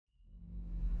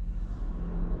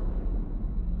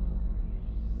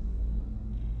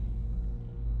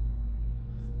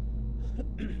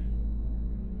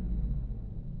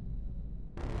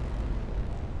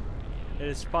It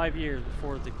is 5 years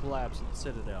before the collapse of the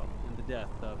Citadel and the death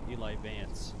of Eli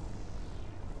Vance.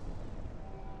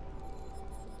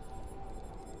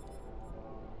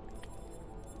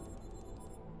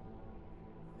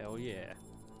 Hell yeah.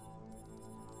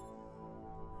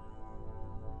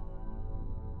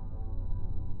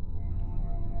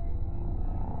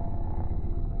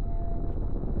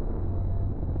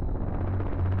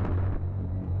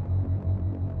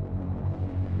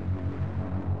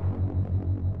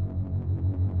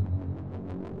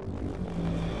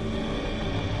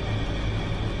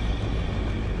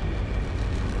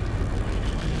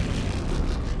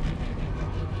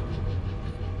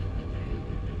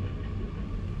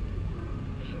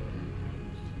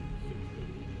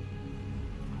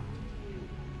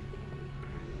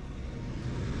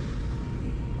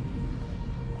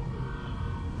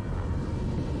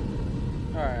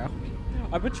 Alright,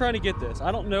 I've been trying to get this.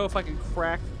 I don't know if I can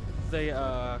crack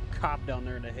the cop down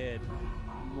there in the head.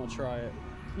 I'm gonna try it.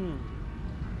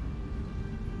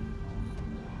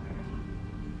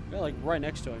 Yeah, like right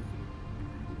next to him.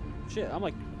 Shit, I'm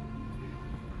like...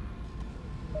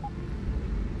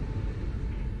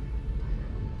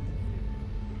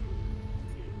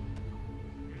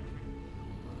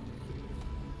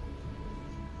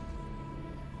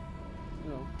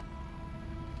 No.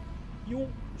 You...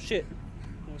 Shit.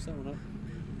 What's that one up?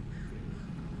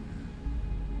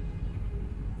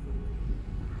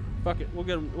 Fuck it, we'll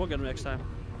get him next time.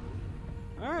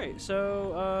 Alright,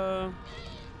 so,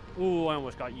 ooh, I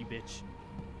almost got you, bitch.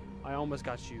 I almost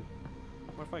got you.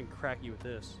 What if I can crack you with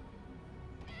this?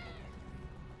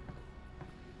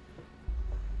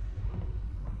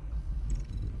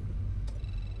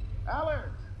 Alyx!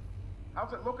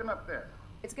 How's it looking up there?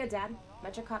 It's good, Dad.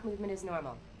 Metrocop movement is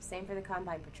normal. Same for the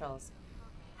Combine patrols.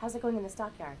 How's it going in the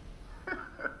stockyard?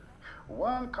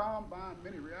 One Combine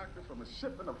mini reactor from a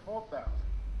shipment of 4,000.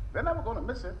 They're never going to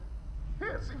miss it.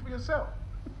 Here, see for yourself.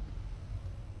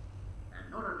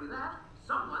 And not only that,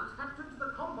 someone's hacked into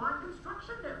the Combine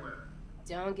construction network.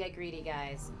 Don't get greedy,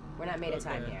 guys. We're not made of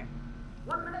time here.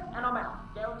 1 minute and I'm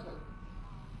out. Guaranteed.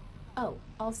 Oh,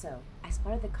 also, I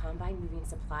spotted the Combine moving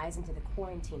supplies into the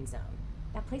quarantine zone.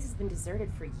 That place has been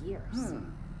deserted for years.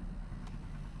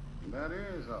 That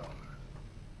is all.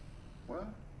 What?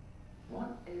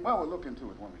 What is... Well, we'll look into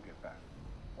it when we get back.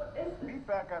 What is it? Meet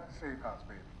back at the safe house,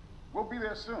 baby. We'll be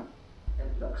there soon.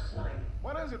 It looks like...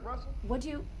 What is it, Russell? Would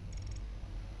you...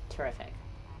 Terrific.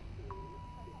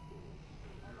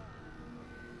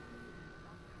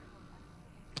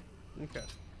 Okay.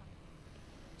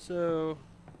 So...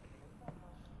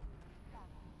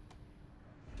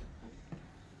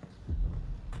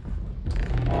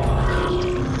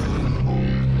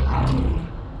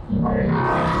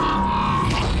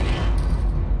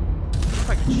 If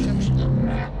I can check shit.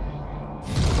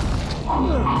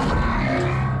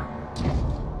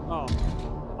 Oh.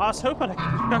 I was hoping I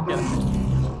could chuck it.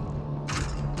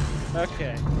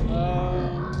 Okay.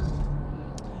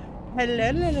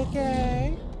 Hello, little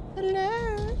guy.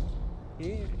 Hello.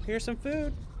 Here's some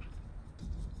food.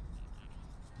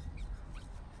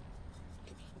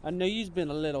 I know you've been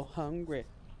a little hungry.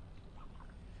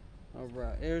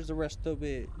 Alright, here's the rest of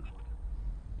it.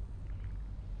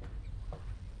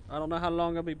 I don't know how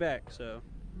long I'll be back, so.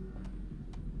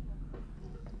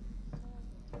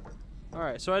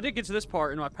 Alright, so I did get to this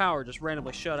part and my power just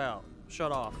randomly shut off,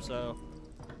 so.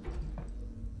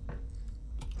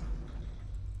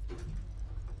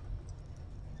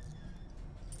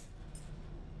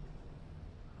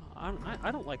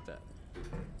 I don't like that.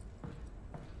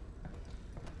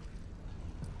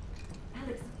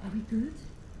 Alyx, are we good?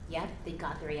 Yep, they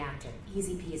got the reactor.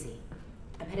 Easy peasy.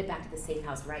 I'm headed back to the safe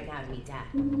house right now to meet Dad.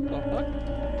 What?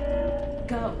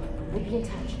 Go. We'll be in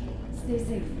touch. Stay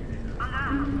safe.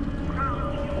 Alarm!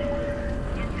 Ground unit.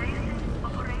 Invasive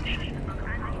operation of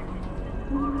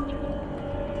origin.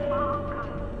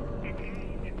 Welcome.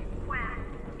 Engage. When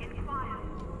inquire.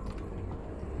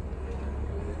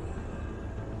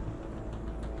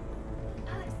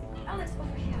 Alyx,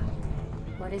 over here.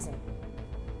 What is it?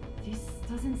 This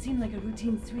doesn't seem like a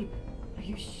routine sweep. Are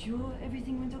you sure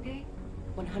everything went okay?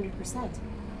 100%.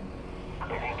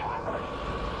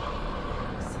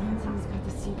 Something's got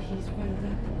the CPs riled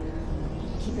up.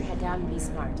 Keep your head down and be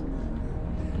smart.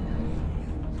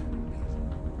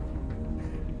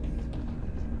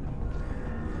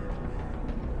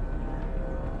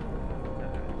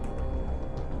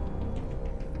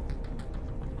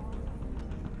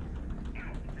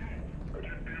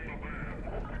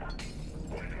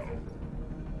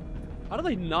 How do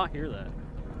they not hear that?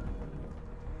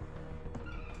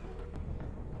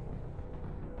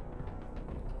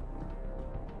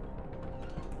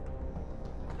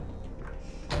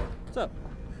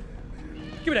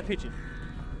 Give me that pigeon.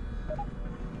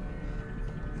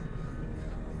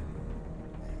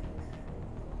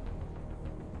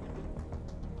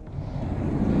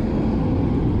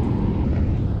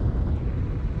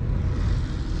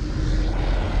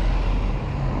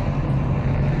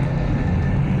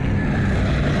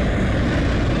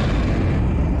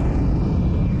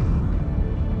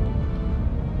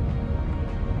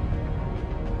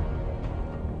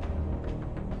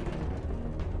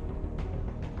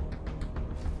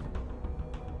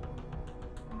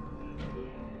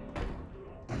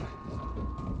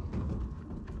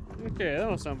 Okay, that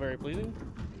don't sound very pleasing.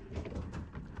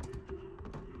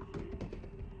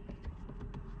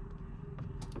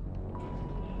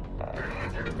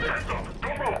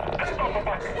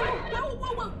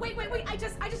 Whoa, wait, I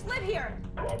just live here.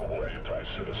 Probable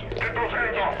anti-citizen. Get those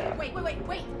hands off!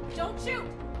 Wait, don't shoot.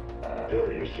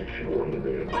 Area 61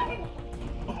 man.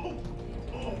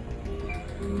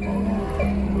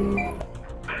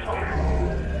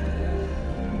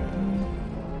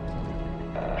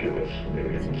 Give us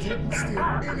names. Didn't steal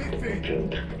anything.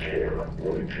 Don't care.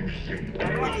 What did you see? I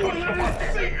didn't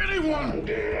see anyone.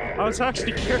 I was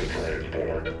actually curious.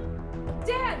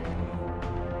 Dad!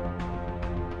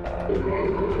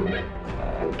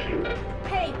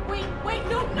 Hey, wait,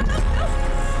 no!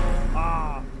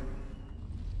 Ah.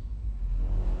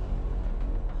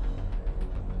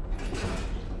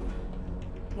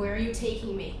 Where are you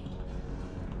taking me?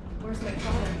 Where's my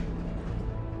father?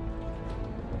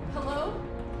 Hello?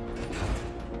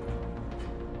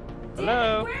 Hello?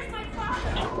 Dad, where's my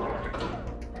father?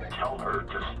 Tell her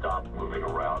to stop moving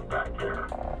around back there.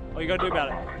 What you gonna do about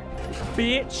it?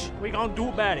 Bitch, what you gonna do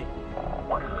about it?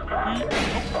 Oh,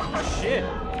 shit.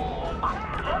 Oh,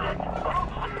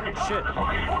 shit.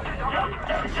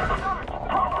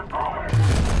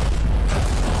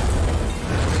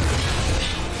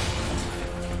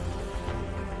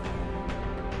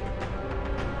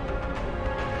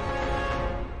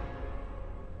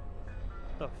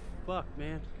 The fuck,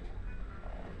 man?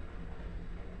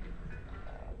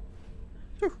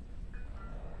 Whew.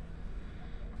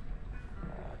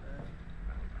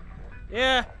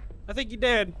 Yeah, I think you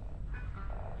did.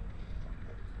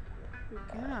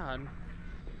 God.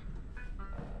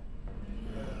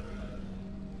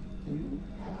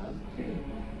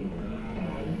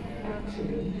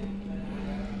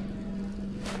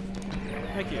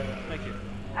 Thank you.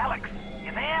 Alex,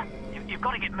 you there? You've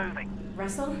got to get moving.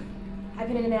 Russell? I've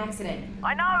been in an accident.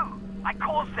 I know! I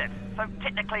caused it, so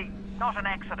technically not an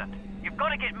accident. You've got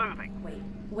to get moving.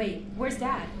 Wait, where's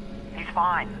Dad? He's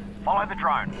fine. Follow the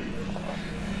drone.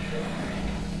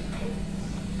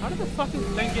 How did the fucking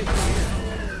thing get through here?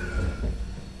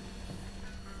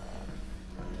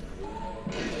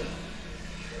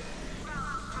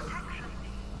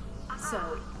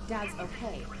 So, Dad's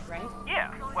okay, right?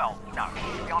 Yeah, well, no.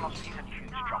 To be honest, he's in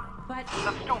huge trouble. But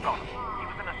They've still got him. He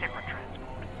was in a separate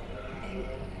transport. and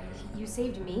you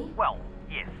saved me? Well,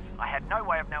 yes. I had no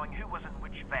way of knowing who was in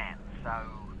which van, so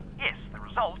yes, the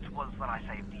result was that I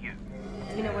saved you.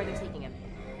 Do you know where they're taking him?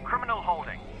 Criminal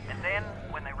holding. And then,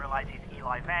 when they realize he's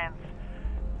Eli Vance,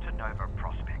 to Nova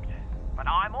Prospect. But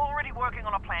I'm already working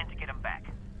on a plan to get him back.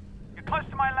 You're close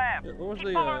to my lab. Yeah, what was Keep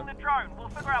the, following the drone. We'll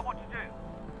figure out what to do.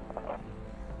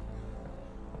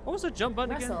 What was the jump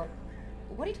button again? Russell,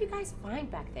 what did you guys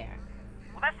find back there?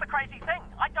 Well, that's the crazy thing.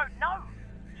 I don't know.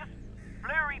 Just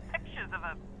blurry pictures of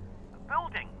a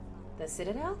building. The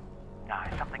Citadel? No,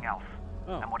 something else.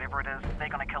 Oh. And whatever it is, they're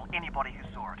gonna kill anybody who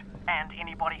saw it. And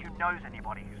anybody who knows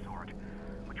anybody who saw it.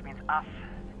 Which means us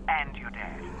and your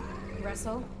dad.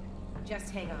 Russell,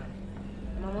 just hang on.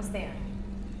 I'm almost there.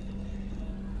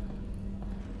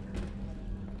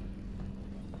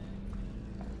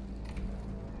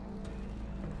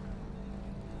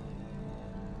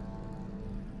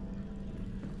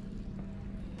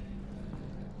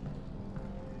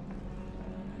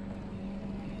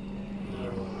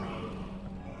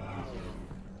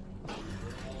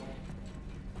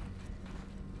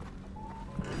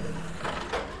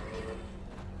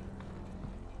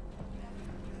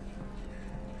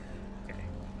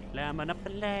 Climbing up a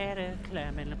ladder,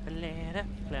 climbing up a ladder,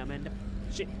 climbing up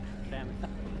shit, climbing up.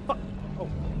 Fuck. Oh.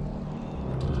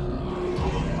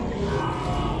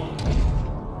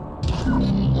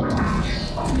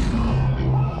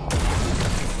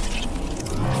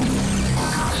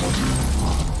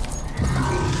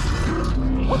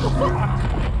 What the fuck?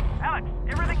 Alex,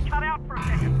 everything cut out for a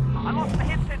second. I lost the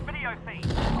headset video feed.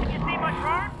 Can you see my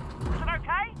drone? Is it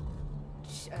okay?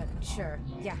 Sure.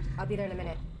 Yeah, I'll be there in a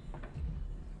minute.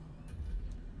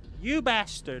 You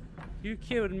bastard! You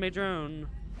killed my drone.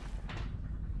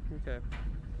 Okay.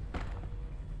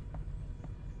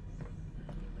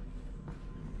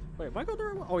 Wait, am I going the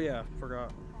right way? Oh yeah,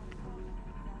 forgot.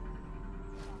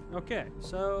 Okay,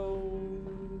 so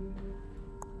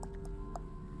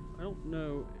I don't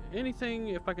know anything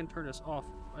if I can turn this off.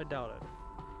 I doubt it.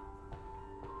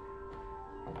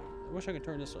 I wish I could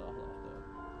turn this off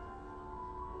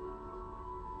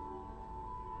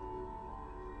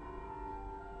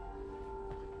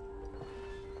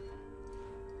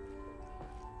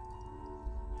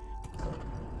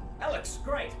though. Alyx,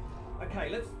 great. Okay,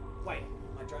 let's wait.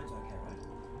 My drone's okay,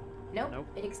 right? Nope,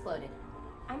 it exploded.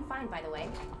 I'm fine, by the way.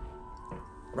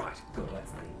 Right, good.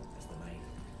 That's the main.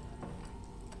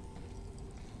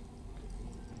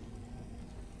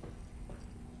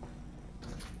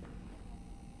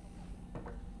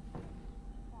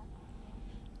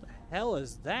 The hell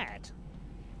is that?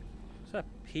 Is that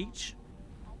Peach?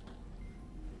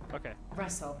 Okay.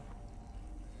 Russell,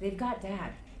 they've got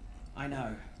Dad. I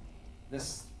know.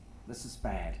 This is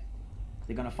bad.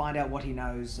 They're gonna find out what he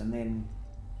knows, and then,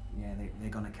 yeah, they're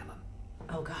gonna kill him.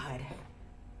 Oh, God.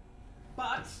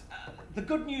 But the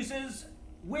good news is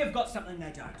we've got something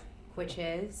they don't. Which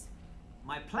is?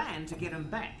 My plan to get him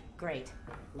back. Great.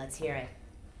 Let's hear it.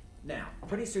 Now,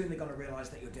 pretty soon they're gonna realise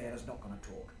that your dad is not gonna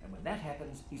talk, and when that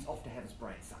happens, he's off to have his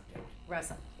brain sucked out.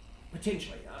 Russell.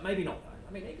 Potentially, maybe not though.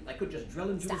 I mean, they could just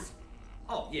drill into Stop. his.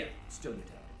 Oh yeah, still your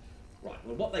dad. Right.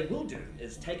 Well, what they will do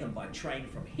is take him by train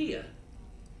from here.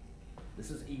 This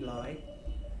is Eli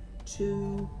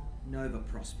to Nova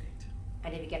Prospect.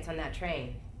 And if he gets on that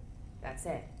train, that's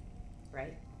it,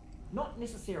 right? Not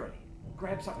necessarily.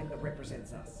 Grab something that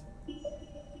represents us.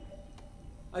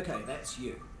 Okay, that's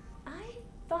you. I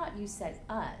thought you said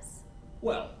us.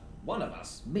 Well, one of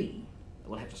us, me,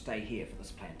 will have to stay here for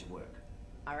this plan to work.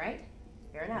 All right,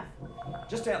 fair enough.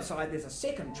 Just outside, there's a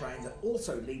second train that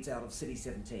also leads out of City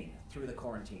 17 through the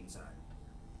quarantine zone.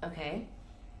 Okay.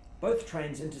 Both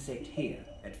trains intersect here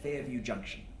at Fairview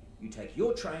Junction. You take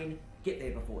your train, get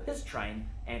there before his train,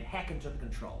 and hack into the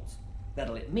controls.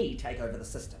 That'll let me take over the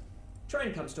system.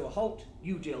 Train comes to a halt,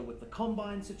 you deal with the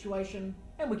Combine situation,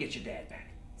 and we get your dad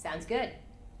back. Sounds good.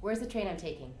 Where's the train I'm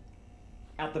taking?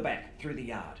 Out the back, through the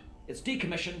yard. It's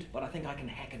decommissioned, but I think I can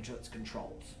hack into its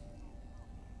controls.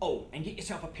 Oh, and get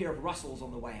yourself a pair of Russells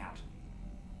on the way out.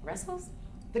 Russells?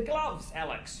 The gloves,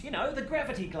 Alyx. You know, the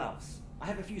gravity gloves. I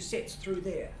have a few sets through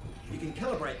there. You can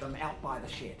calibrate them out by the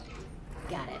shed.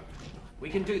 Got it.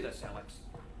 We can do this, Alyx.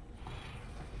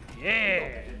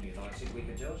 Yeah. Didn't you that I said we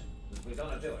could do it? 'Cause we're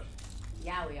gonna do it.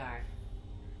 Yeah, we are.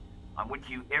 I'm with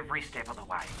you every step of the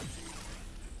way.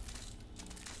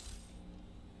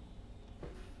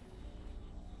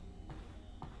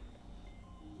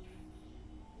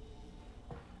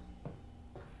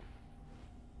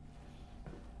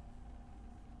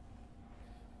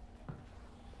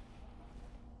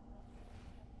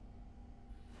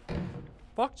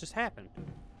 Fuck just happened?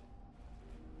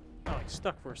 I like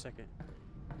stuck for a second.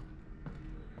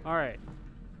 Alright.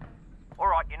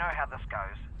 Alright, you know how this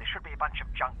goes. There should be a bunch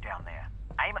of junk down there.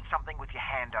 Aim at something with your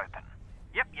hand open.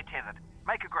 Yep, you're tethered.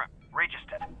 Make a grip.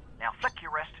 Registered. Now flick your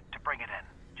wrist to bring it in.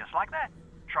 Just like that.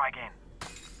 Try again.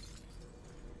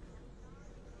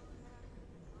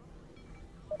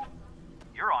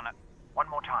 You're on it. One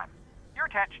more time. You're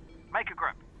attached. Make a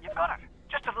grip. You've got it.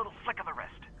 Just a little flick of the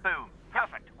wrist. Boom.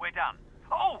 Perfect. We're done.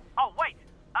 Oh, wait.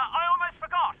 I almost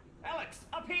forgot. Alyx,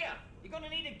 up here! You're gonna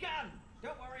need a gun!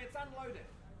 Don't worry, it's unloaded.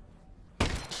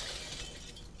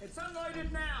 It's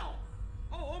unloaded now!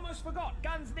 Oh, almost forgot.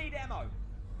 Guns need ammo.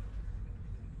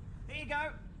 There you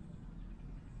go.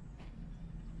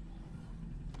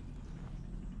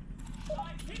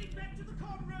 I'm heading back to the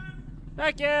con room!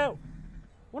 Thank you!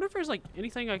 Wonder if there's like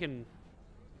anything I can.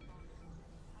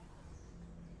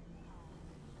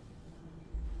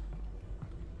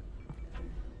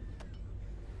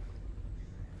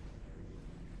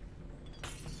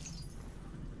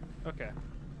 Okay.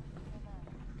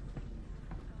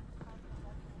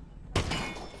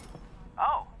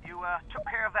 Oh, you took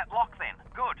care of that lock then.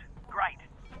 Good. Great.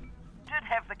 Did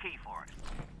have the key for it,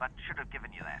 but should have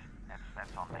given you that.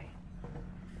 That's on me.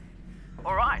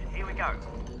 All right, here we go.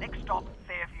 Next stop,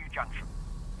 Fairview Junction.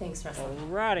 Thanks, Russell.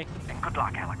 Alrighty. And good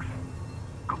luck, Alyx.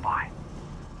 Goodbye.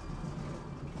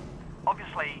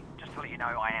 Obviously, just to let you know,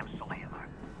 I am still here,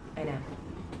 though. I know.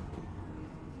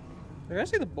 Did I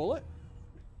see the bullet?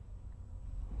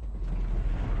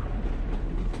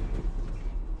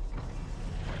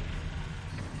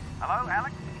 Hello, Alyx?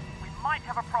 We might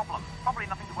have a problem. Probably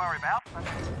nothing to worry about, but...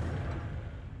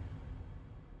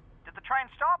 Did the train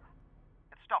stop?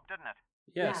 It stopped, didn't it?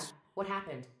 Yes. Yeah. What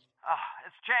happened?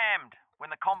 It's jammed.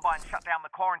 When the Combine shut down the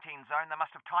quarantine zone, they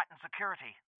must have tightened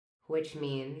security. Which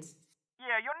means...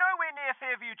 Yeah, you're nowhere near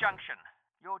Fairview Junction.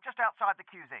 You're just outside the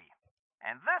QZ.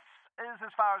 And this is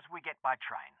as far as we get by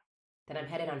train. Then I'm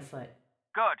headed on foot.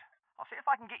 Good. I'll see if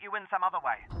I can get you in some other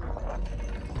way.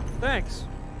 Thanks.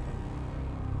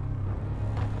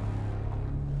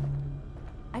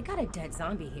 I got a dead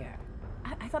zombie here.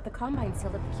 I thought the Combine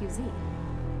sealed up the QZ.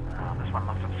 Oh, this one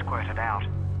must have squirted out.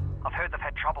 I've heard they've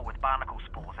had trouble with barnacle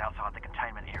spores outside the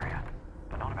containment area.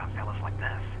 But not about fellas like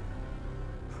this.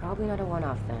 Probably not a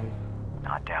one-off then.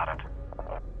 I doubt it.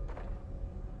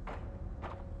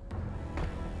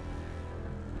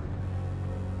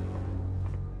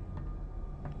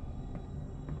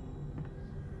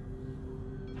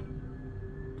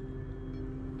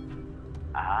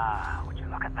 Ah, would you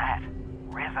look at that?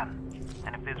 Resin.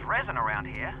 And if there's resin around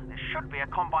here, there should be a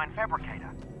Combine fabricator.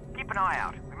 Keep an eye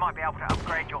out. We might be able to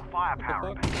upgrade your firepower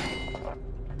a bit.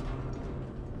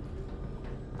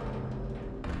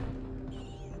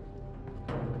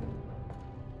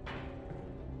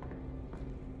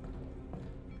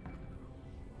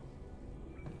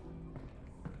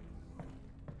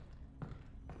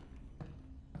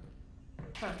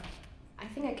 Huh. I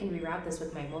think I can reroute this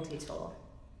with my multi-tool.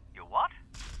 Your what?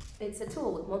 It's a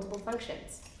tool with multiple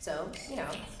functions. So, you know,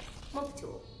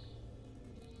 multi-tool.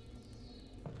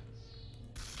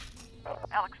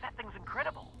 Alyx, that thing's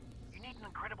incredible. You need an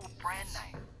incredible brand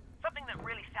name. Something that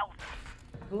really sells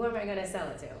it. Who am I gonna sell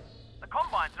it to? The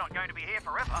Combine's not going to be here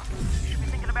forever. You should be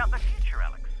thinking about the future,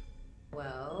 Alyx.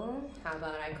 Well, how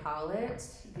about I call it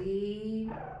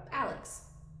the Alyx?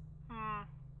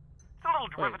 It's a little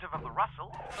derivative of the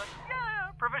Russell, but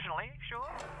yeah, provisionally, sure.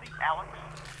 The Alyx.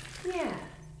 Yeah.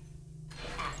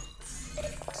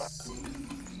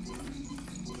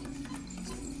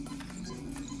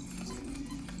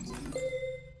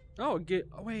 Oh,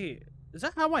 oh, wait. Is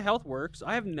that how my health works?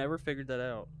 I have never figured that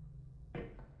out.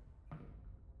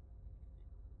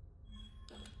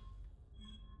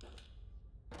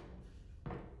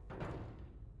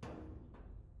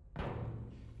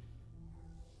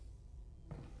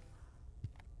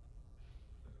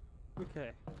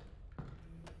 Okay.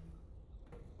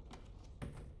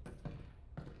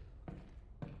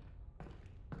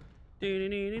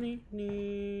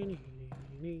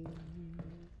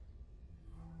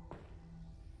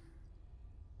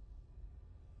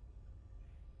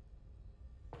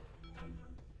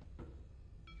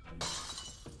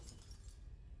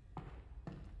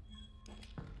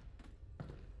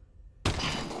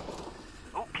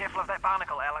 Oh, careful of that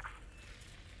barnacle, Alyx.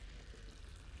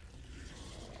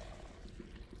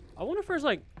 I wonder if there's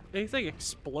like anything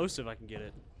explosive I can get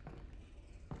it.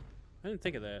 I didn't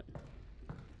think of that.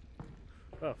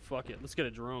 Oh, fuck it. Let's get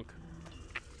it drunk.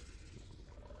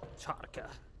 Chadka.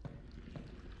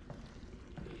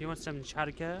 You want some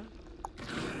chadka?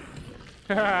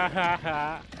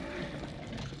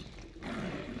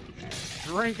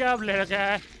 Drink up, little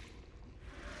guy.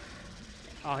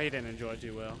 Oh, he didn't enjoy it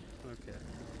too well. Okay.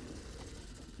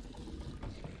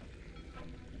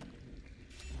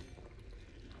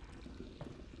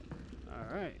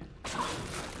 Alright.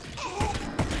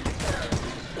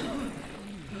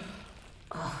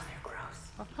 Oh, they're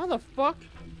gross. How the fuck?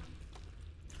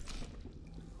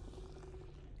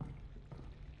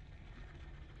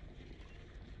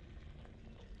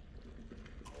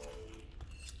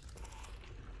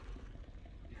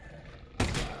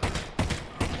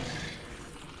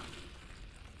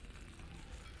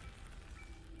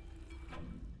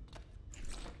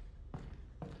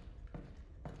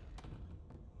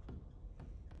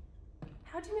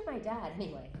 How'd you meet my dad,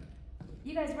 anyway?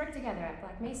 You guys work together at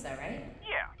Black Mesa, right?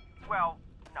 Yeah. Well,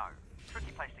 no.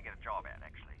 Tricky place to get a job at,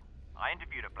 actually. I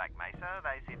interviewed at Black Mesa.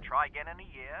 They said try again in a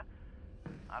year.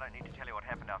 I don't need to tell you what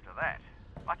happened after that.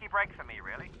 Lucky break for me,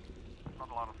 really. Not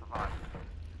a lot of survival.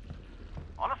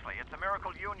 Honestly, it's a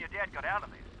miracle you and your dad got out of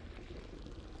there.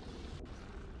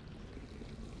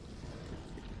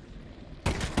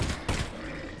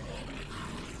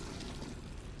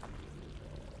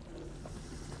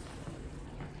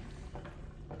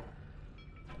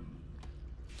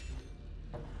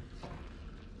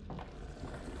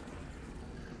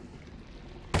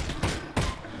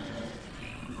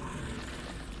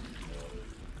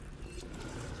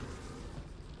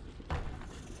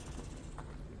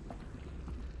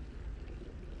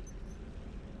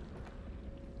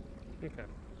 Okay.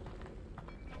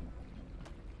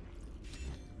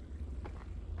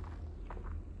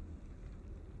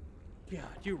 God,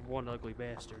 you're one ugly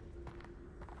bastard.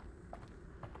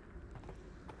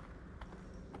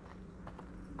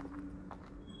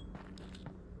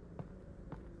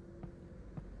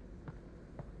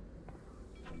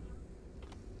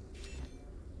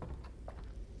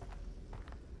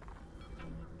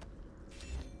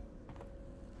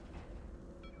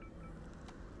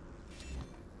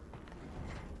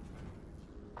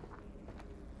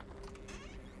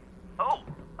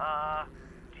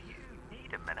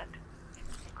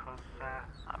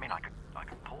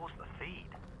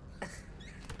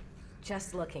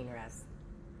 Just looking, Russ.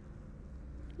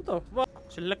 What the fuck?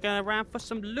 Just looking around for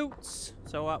some loots,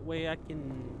 so that way I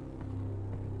can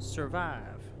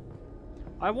survive.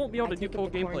 I won't be able to do full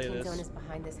gameplay of The quarantine zone this is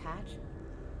behind this hatch.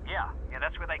 Yeah,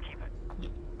 that's where they keep it.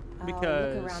 I'll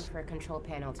because look around for a control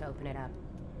panel to open it up.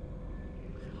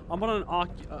 I'm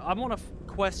on a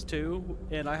Quest 2,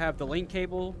 and I have the link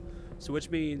cable, so which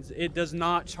means it does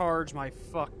not charge my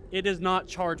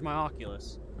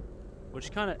Oculus,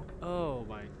 which kind of, oh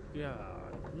my god,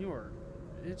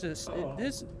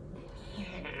 this.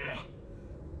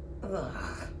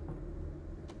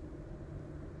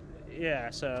 Yeah,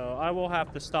 so I will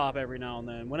have to stop every now and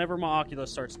then whenever my Oculus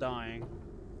starts dying.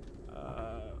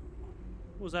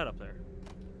 What was that up there?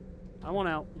 I want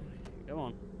out. Come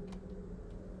on.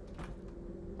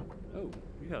 Oh,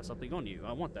 you have something on you.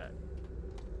 I want that.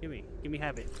 Give me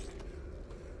have it.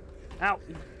 Ow.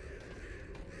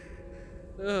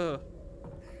 Ugh.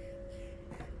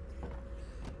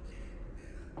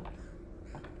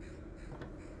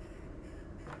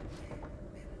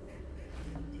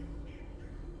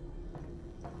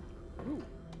 Ooh.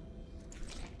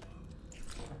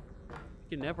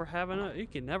 You can never have enough. You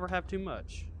can never have too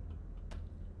much.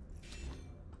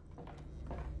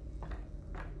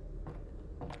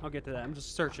 I'll get to that. I'm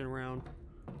just searching around.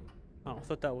 Oh, I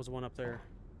thought that was one up there.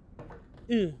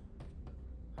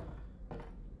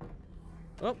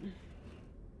 Oh.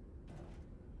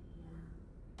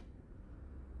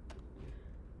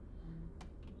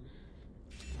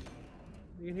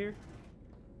 You in here?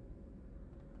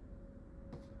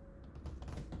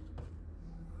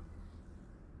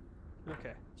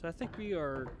 Okay, so I think we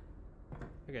are...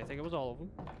 Okay, I think it was all of them.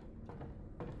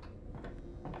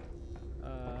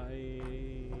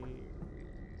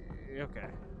 Okay.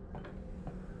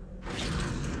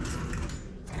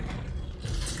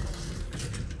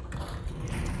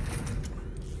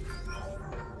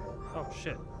 Oh,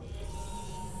 shit.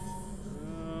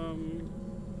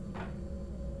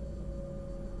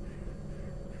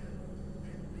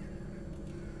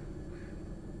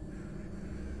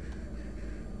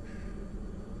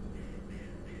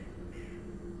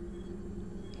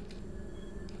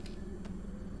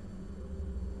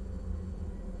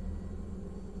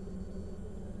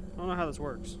 I don't know how this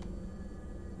works.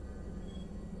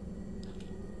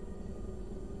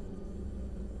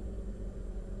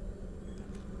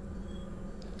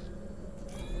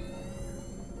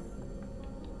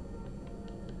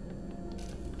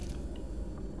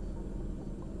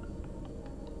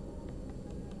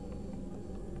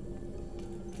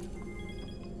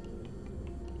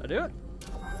 I do it?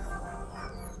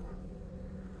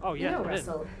 Oh yeah, You know, I did.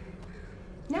 Russell,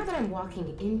 now that I'm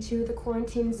walking into the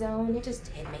quarantine zone, it just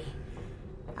hit me.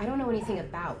 I don't know anything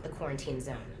about the quarantine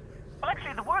zone. Well,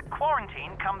 actually, the word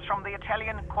quarantine comes from the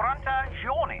Italian 40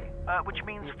 giorni, which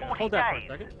means 40 Hold that for a days,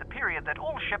 second. the period that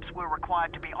all ships were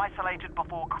required to be isolated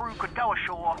before crew could go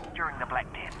ashore during the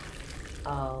Black Death.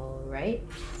 All right.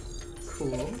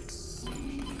 Cool.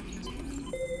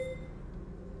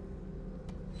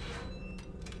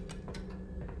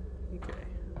 Okay.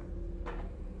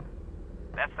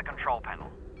 That's the control panel.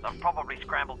 They've probably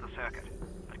scrambled the circuit.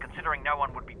 But considering no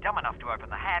one would be dumb enough to open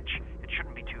the hatch, it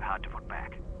shouldn't be too hard to put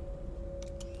back.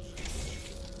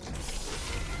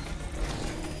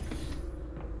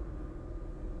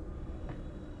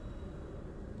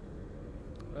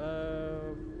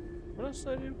 What else did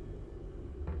I do?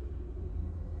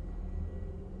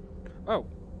 Oh.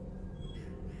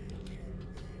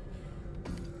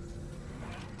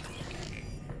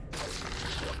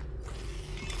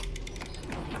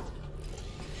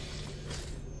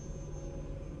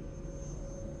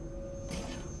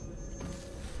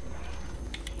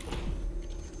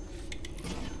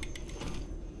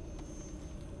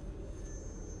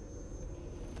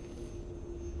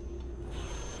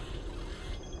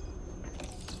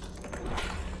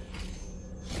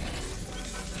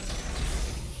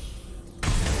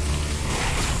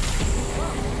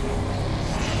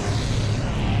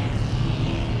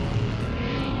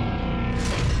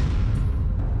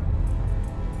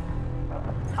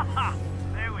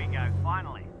 There we go,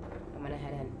 finally. I'm gonna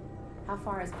head in. How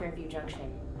far is Fairview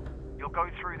Junction? You'll go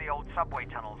through the old subway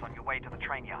tunnels on your way to the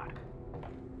train yard.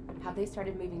 Have they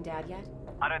started moving Dad yet?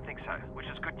 I don't think so, which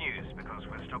is good news because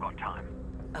we've still got time.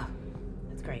 Oh,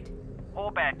 that's great.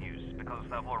 Or bad news because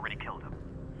they've already killed him.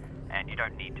 And you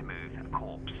don't need to move a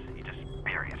corpse, you just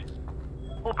bury it.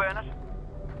 Or burn it.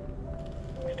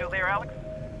 You still there, Alyx?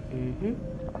 Mm-hmm.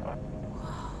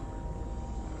 Whoa.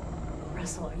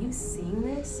 Russell, are you seeing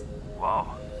this? Whoa.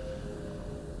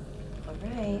 All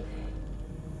right.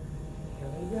 Here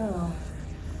we go.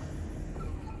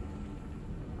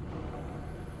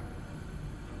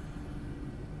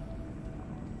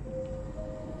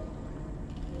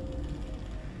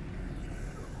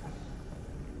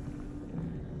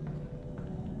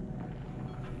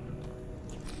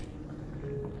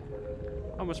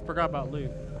 almost forgot about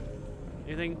loot.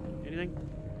 Anything? Anything?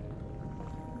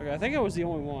 Okay, I think I was the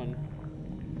only one.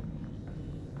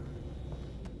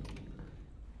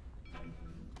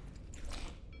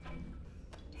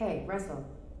 Hey, Russell.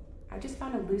 I just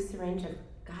found a loose syringe of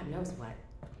God knows what.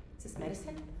 Is this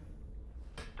medicine?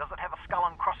 Does it have a skull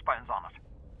and crossbones on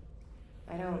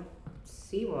it? I don't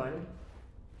see one.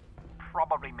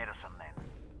 Probably medicine then.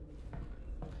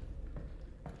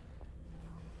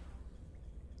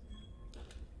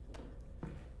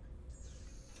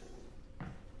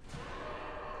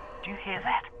 Do you hear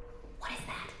that? What is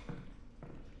that?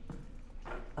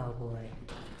 Oh boy.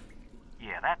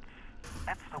 Yeah,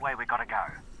 that's the way we gotta go.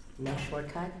 No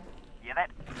shortcut? Yeah,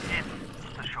 that is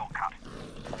the shortcut.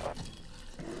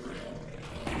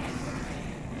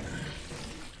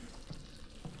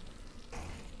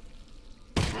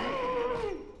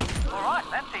 Alright,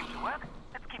 that seems to work.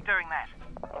 Let's keep doing that.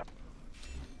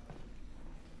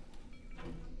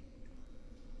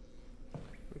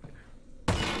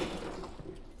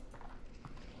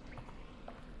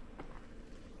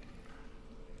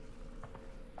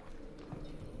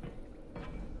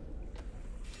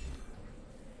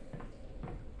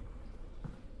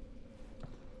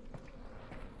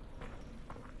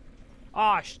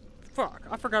 Ah, fuck.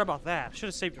 I forgot about that. Should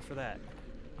have saved it for that.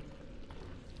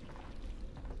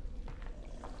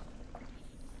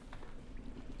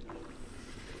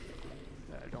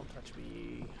 Don't touch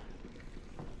me.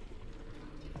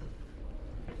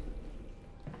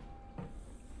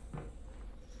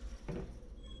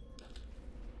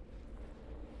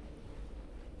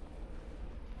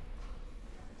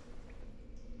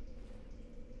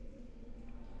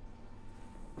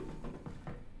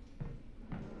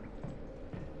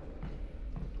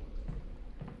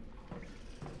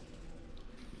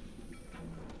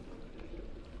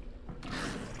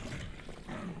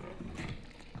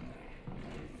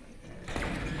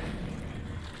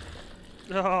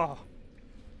 Oh.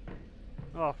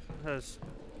 Oh, that's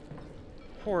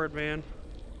horrid, man.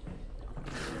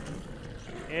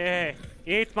 Hey,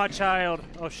 eat my child.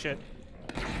 Oh, shit.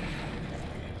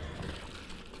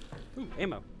 Ooh,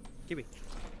 ammo. Give me.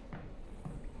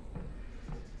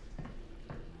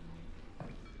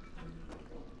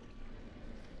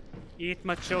 Eat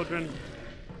my children.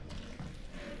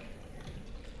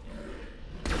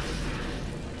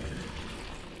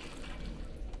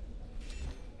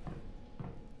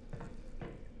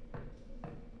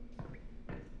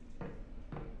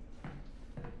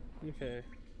 Okay.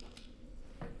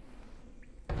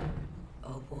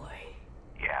 Oh boy.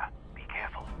 Yeah, be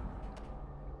careful.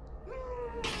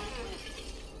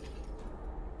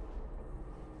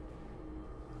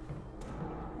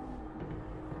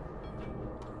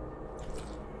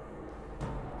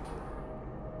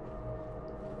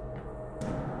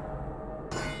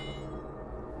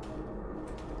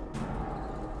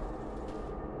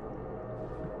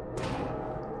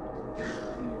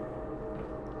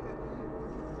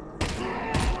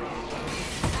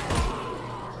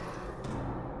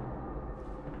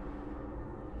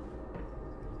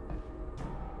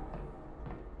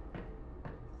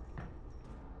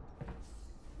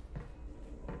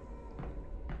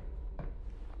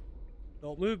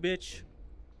 Don't move, bitch.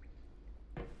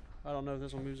 I don't know if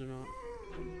this one moves or not.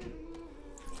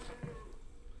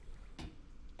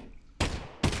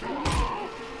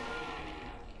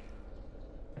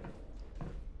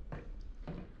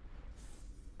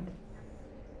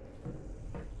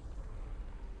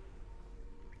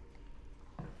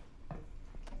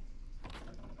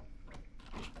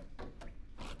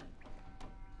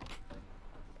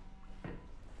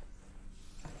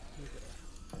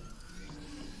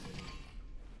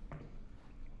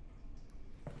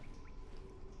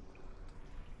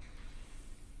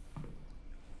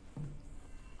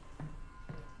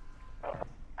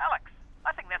 Alyx,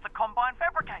 I think that's a combine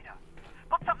fabricator.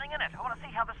 Put something in it. I want to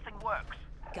see how this thing works.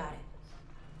 Got it.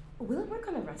 Will it work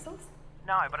on the Russells?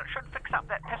 No, but it should fix up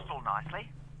that pistol nicely.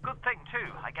 Good thing,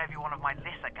 too. I gave you one of my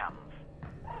lesser guns.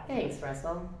 Thanks,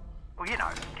 Russell. Well, you know,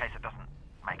 in case it doesn't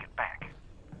make it back.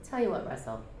 Tell you what,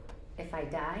 Russell. If I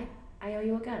die, I owe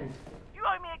you a gun. You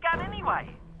owe me a gun anyway.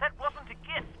 That wasn't a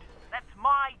gift. That's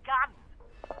my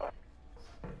gun.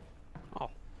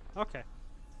 Oh, okay.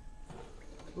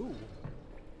 Ooh.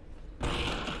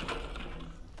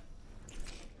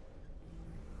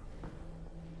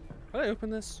 Can I open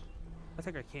this? I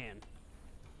think I can.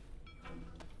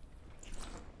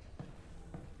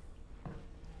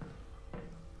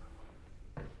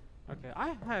 Okay,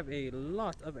 I have a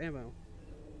lot of ammo.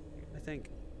 I think.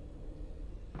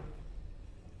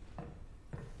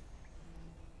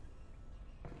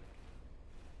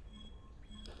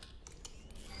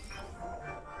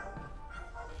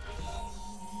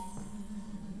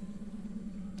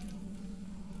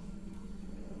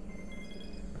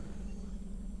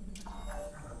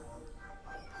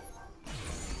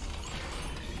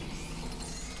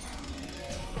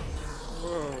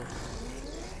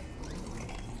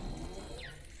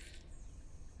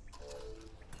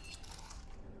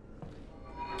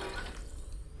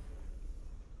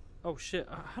 Oh shit!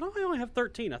 How do I only have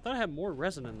 13? I thought I had more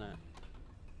resin than that.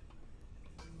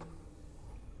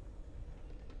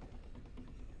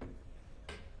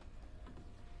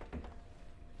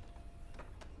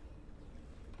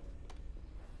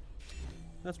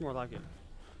 That's more like it.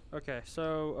 Okay,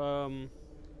 so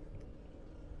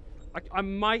I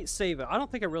might save it. I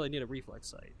don't think I really need a reflex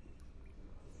sight.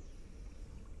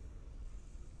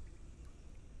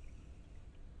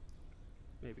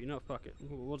 Maybe. No, fuck it.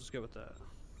 We'll just go with that.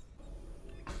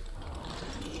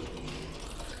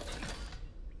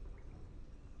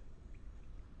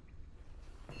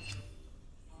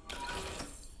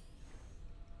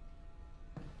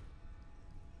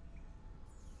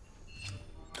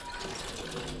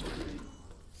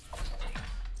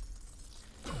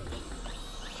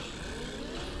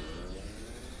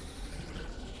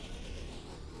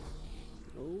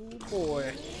 Oh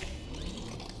boy.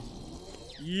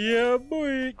 Yeah,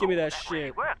 boy. Give me that shit.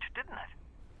 Really worked, didn't it?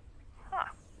 Huh.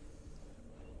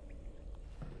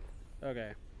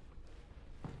 Okay.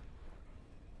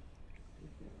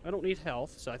 I don't need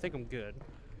health, so I think I'm good.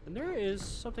 And there is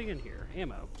something in here.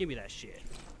 Ammo. Give me that shit.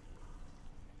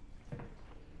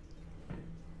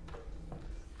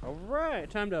 Alright,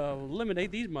 time to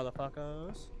eliminate these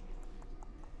motherfuckers.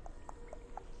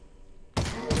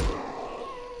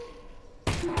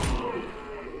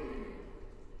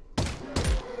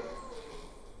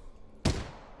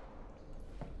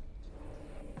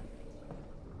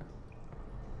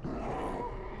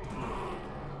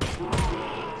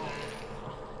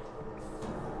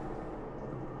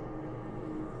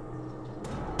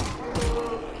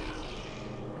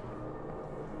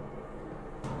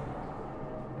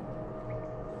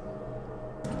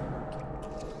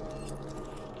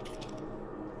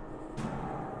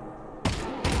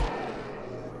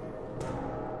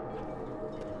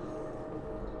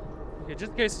 Okay,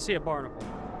 just in case you see a barnacle.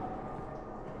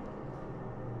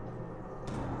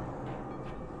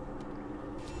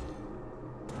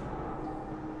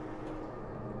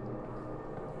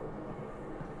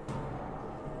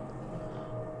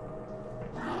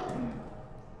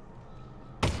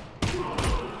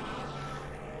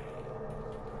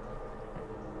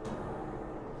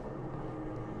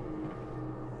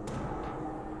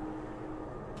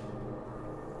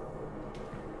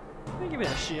 Give me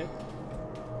that shit.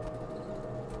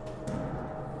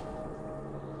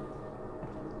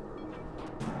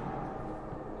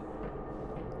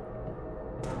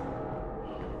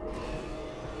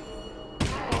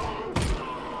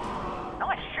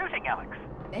 Nice shooting, Alyx.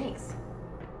 Thanks.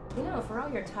 You know, for all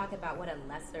your talk about what a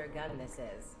lesser gun this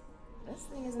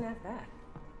thing isn't half bad.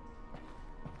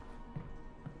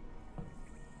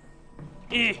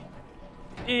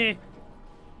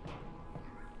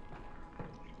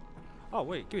 Oh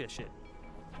wait, give me that shit.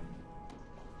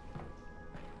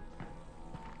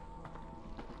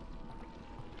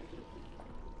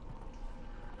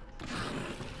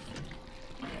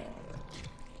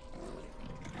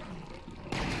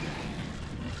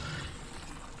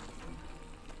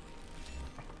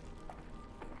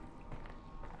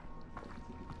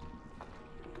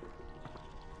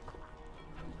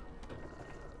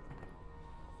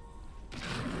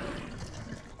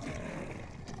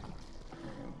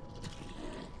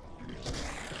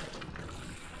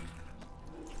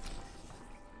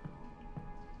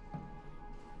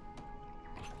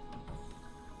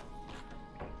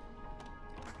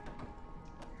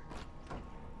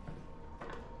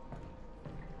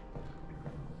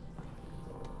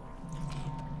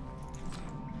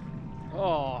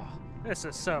 Oh, this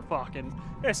is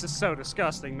so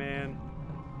disgusting, man.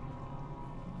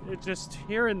 It's just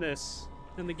hearing this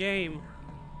in the game.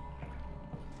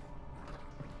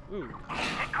 Ooh.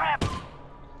 Hey, crap!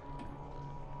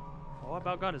 Oh, I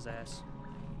about got his ass.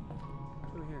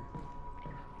 Over here.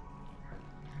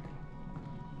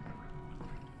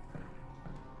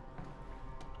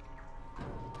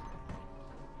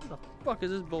 What the fuck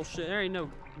is this bullshit? There ain't no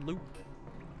loot.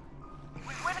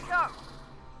 Where'd it go?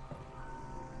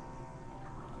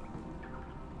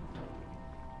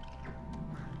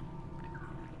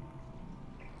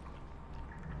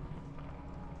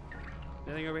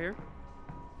 Anything over here?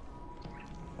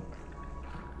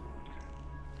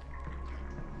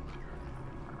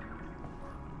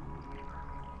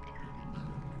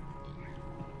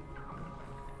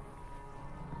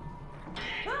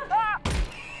 Ah!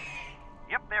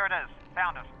 Yep, there it is.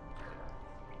 Found it.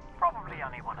 Probably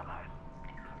only one of those.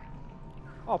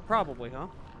 Oh, probably, huh?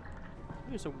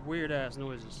 There's some weird ass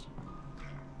noises.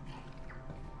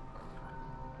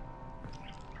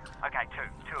 Okay,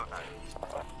 two of those.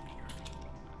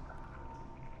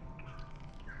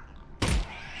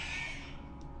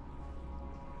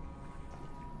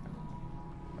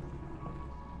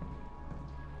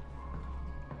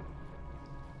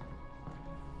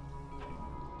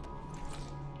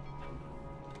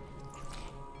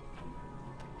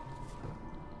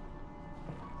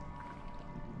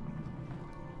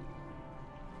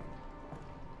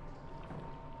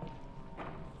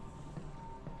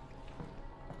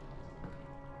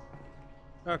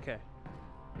 Okay.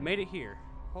 Made it here.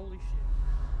 Holy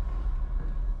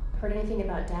shit. Heard anything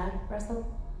about Dad, Russell?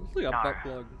 Looks like a No. butt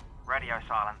plug. Radio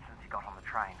silence since he got on the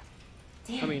train.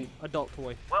 Damn. I mean, adult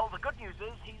toy. Well, the good news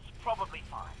is he's probably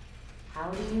fine. How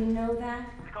do you know that?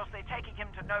 Because they're taking him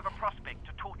to Nova Prospect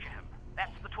to torture him.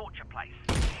 That's the torture place.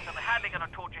 So they're hardly going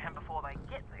to torture him before they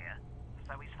get there.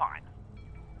 So he's fine.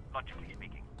 Logically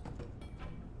speaking.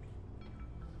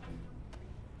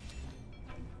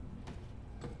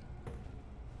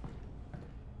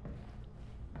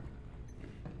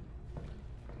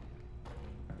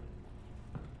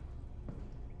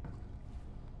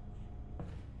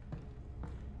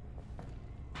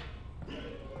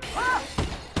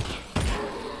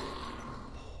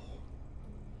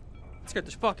 Scared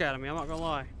the fuck out of me, I'm not gonna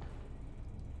lie.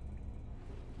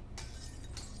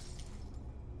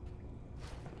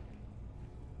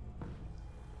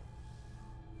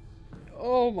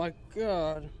 Oh my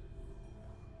god.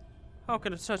 How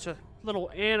can such a little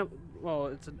animal, well,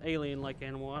 it's an alien-like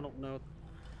animal, I don't know.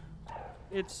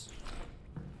 It's...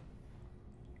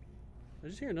 Did I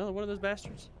just hear another one of those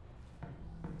bastards?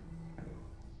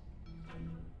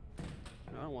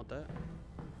 No, I don't want that.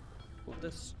 I want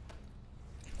this.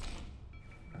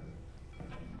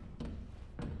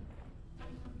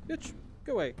 Bitch,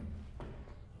 go away.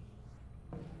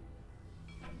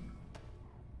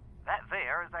 That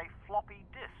there is a floppy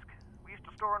disk. We used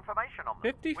to store information on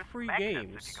them. 50 with free magnets,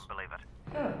 games. if you can believe it.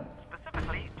 Oh,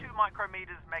 Specifically, 2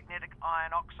 micrometers magnetic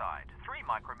iron oxide, 3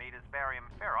 micrometers barium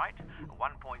ferrite,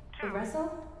 1.2... Hey,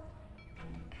 Russell?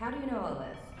 How do you know all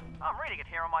this? I'm reading it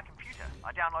here on my computer.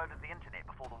 I downloaded the internet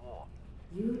before the war.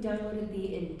 You downloaded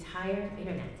the entire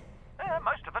internet.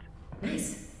 Most of it.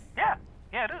 Nice. Yeah,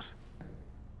 it is.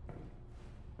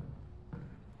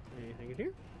 Anything in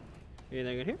here?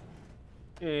 Anything in here?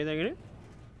 Anything in here?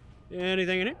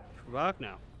 Anything in here? Fuck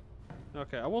no.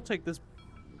 Okay, I will take this.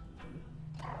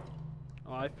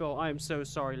 Oh, I am so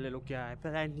sorry, little guy,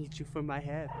 but I need you for my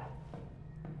head.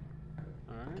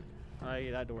 Alright.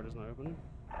 That door doesn't open.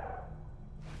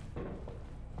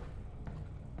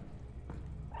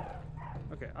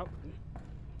 Okay,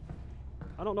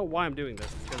 I don't know why I'm doing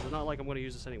this, because it's not like I'm going to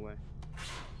use this anyway.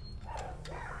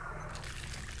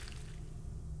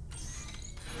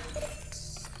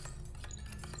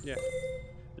 Yeah,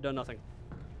 it done nothing.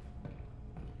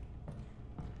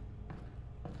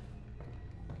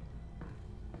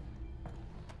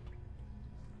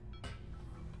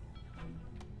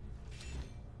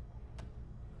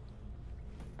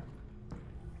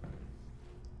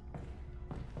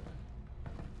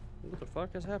 What the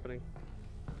fuck is happening?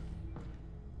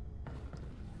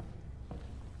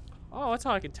 Oh, that's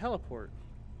how I can teleport.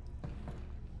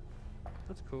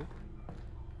 That's cool.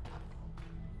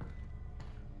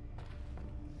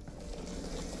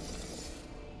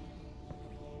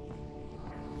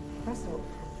 Russell,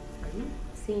 are you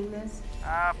seeing this?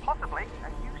 Possibly.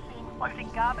 Have you seen floating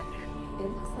garbage? It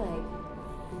looks like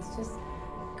it's just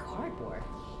cardboard.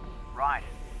 Right.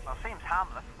 Well, seems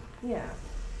harmless. Yeah.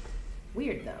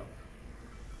 Weird, though.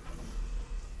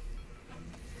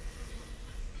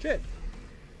 Shit.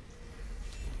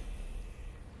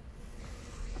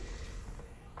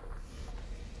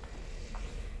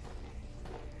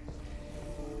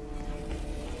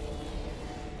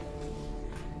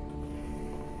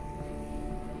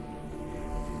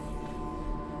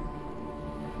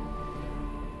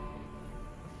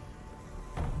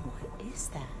 What is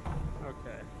that?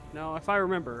 Okay. Now, if I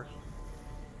remember,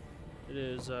 it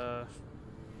is,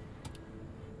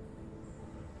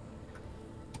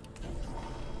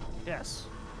 yes.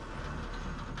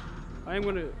 I am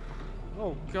gonna...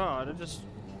 Oh, God, it just...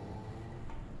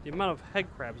 The amount of head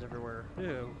crabs everywhere.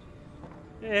 Ew.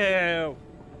 Ew! Attention,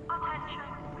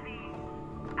 please.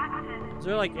 Access. Is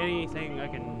there, like, anything I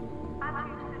can...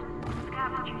 Unused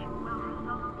scavenging will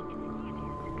result in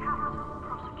immediate capital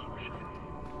prosecution.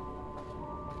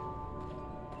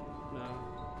 No.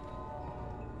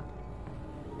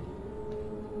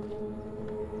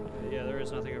 Yeah, there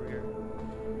is nothing over here.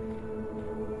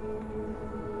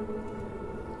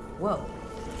 Whoa.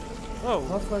 Oh!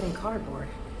 More floating cardboard.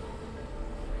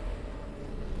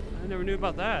 I never knew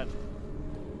about that.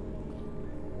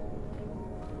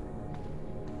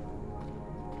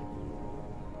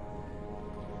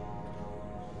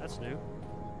 That's new.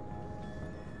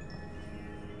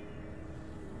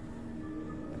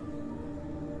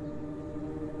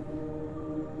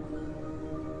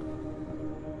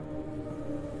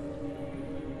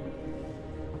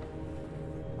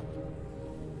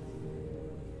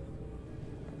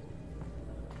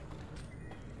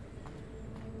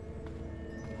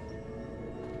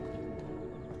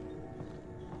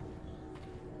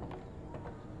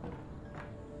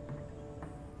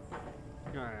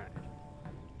 Alright.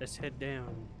 Let's head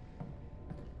down.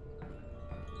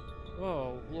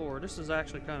 Oh, Lord, this is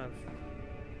actually kind of...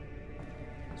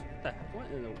 What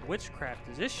in the witchcraft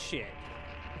is this shit?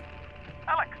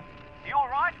 Alyx, you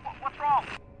alright? What's wrong?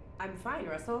 I'm fine,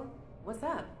 Russell. What's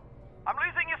up? I'm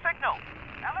losing your signal.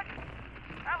 Alyx?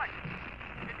 Alyx,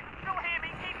 if you can still hear me,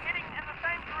 keep heading in the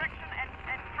same direction and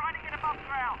try to get above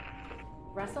ground.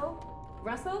 Russell?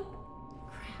 Russell?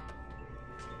 Crap.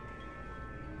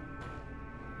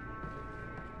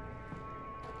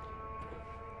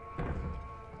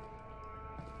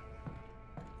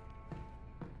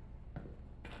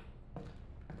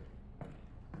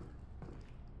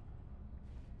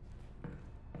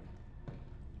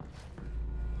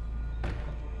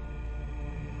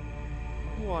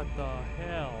 What the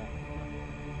hell?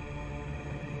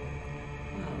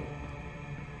 Whoa.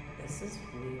 This is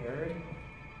weird.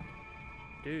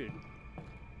 Dude.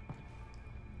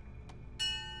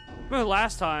 Remember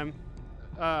last time,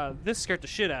 this scared the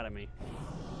shit out of me.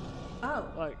 Oh.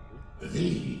 Like,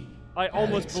 The I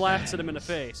almost Alyx blasted him in the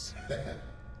fans. face.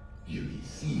 You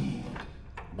received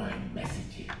my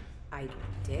messages. I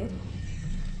did?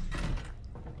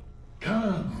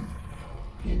 Come,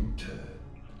 enter.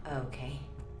 Okay.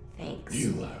 Thanks.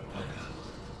 You are welcome.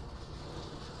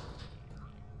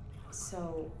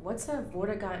 So, what's a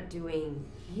Vortigaunt doing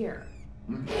here?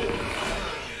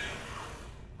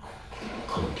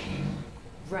 Cooking.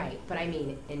 Right, but I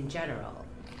mean in general.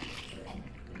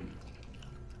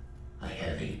 I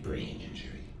have a brain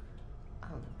injury. Oh,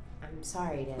 I'm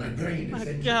sorry My to... brain is My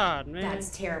injured. God, man. That's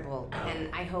terrible, and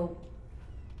I hope...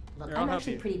 Look, Here, I'll I'm help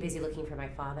actually you. pretty busy looking for my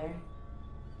father.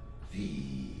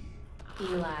 The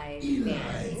Eli Eli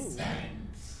Vance.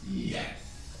 Vance. Yes.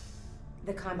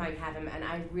 The Combine have him, and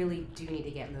I really do need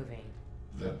to get moving.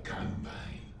 The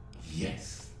Combine.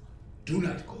 Yes. Do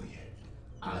not go yet.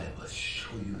 I must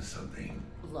show you something.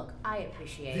 Look, I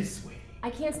appreciate... This way. I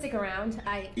can't stick around.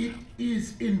 It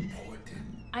is important.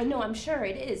 I know, I'm sure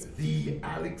it is. The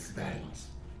Alyx Vance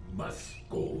must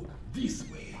go this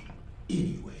way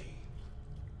anyway.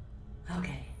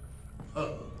 Okay.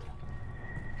 Oh.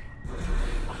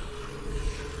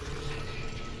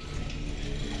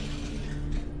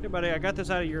 Hey, buddy, I got this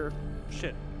out of your...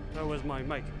 Shit. That was my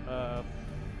mic. I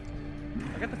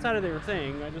got this out of your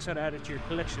thing. I just had to add it to your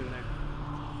collection there.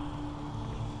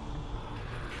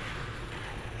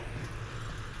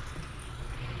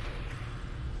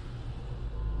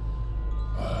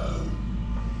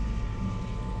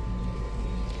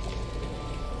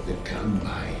 The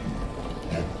Combine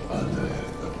and other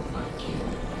of my kin.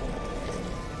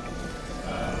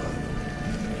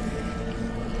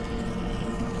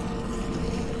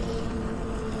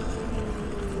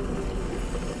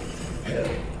 Hell,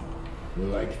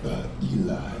 like the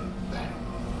Eli Vance.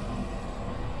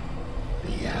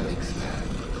 The Alyx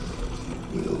Vance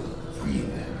will free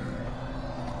them.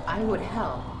 I would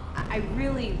help. I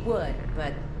really would,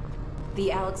 but the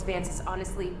Alyx Vance is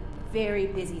honestly very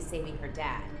busy saving her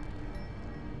dad.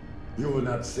 You will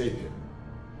not save him.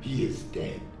 He is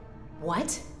dead.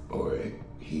 What? Or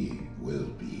he will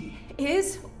be.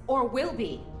 Is or will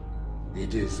be?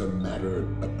 It is a matter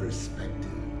of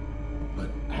perspective. But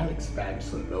Alyx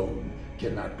Vance alone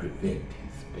cannot prevent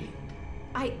his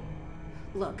fate.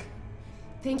 Look,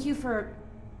 thank you for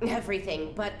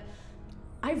everything, but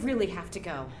I really have to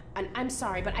go. And I'm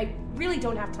sorry, but I really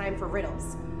don't have time for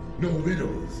riddles. No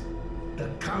riddles. The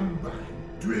Combine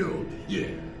drilled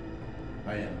here.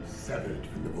 I am severed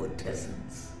from the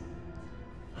vortessence.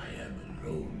 I am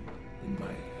alone in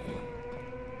my head.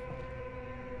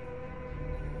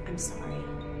 I'm sorry.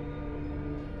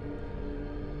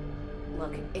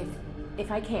 Look,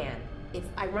 if I can, if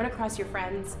I run across your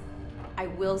friends, I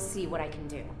will see what I can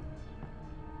do.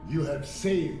 You have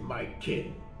saved my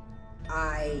kin.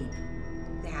 I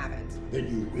haven't. Then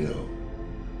you will.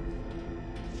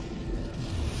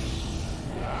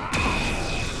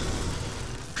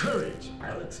 Courage,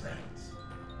 Alyx Vance.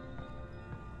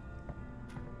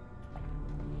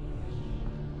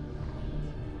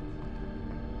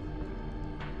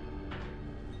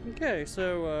 Okay,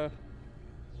 so,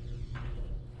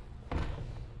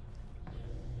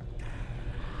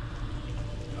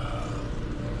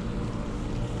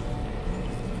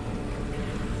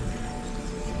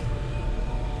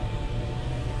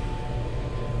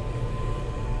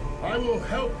 I will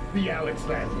help the Alyx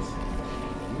Vance.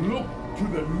 Look to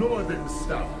the northern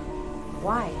star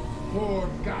Why? for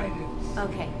guidance.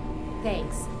 Okay,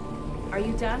 thanks. Are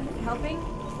you done helping?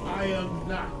 I am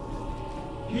not.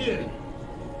 Here.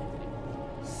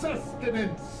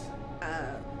 Sustenance.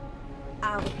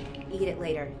 I'll eat it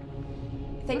later.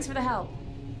 Thanks for the help.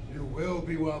 You will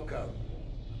be welcome.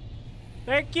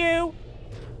 Thank you.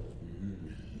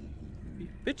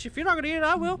 Bitch, if you're not gonna eat it,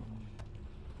 I will.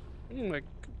 Oh my.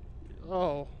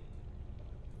 Oh.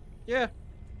 Yeah.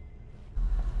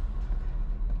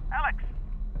 Alyx!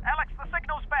 Alyx, the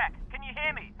signal's back. Can you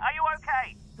hear me? Are you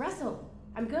okay? Russell,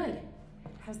 I'm good.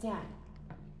 How's Dad?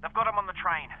 They've got him on the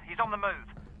train. He's on the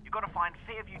move. You've got to find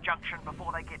Fairview Junction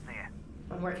before they get there.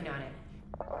 I'm working on it.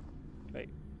 Wait.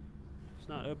 It's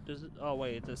not open, does it? Oh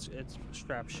wait, it's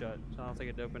strapped shut, so I don't think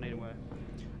it'd open anyway.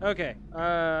 Okay.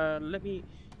 Let me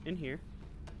in here.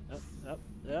 Up.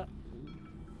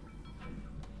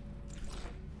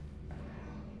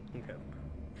 Okay.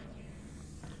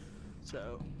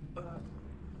 So.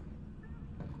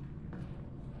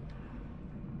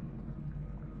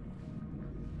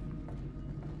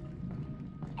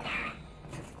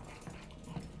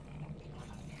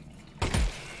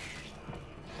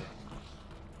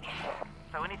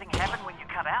 So anything happened when you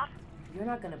cut out? You're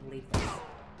not gonna believe this,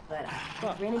 but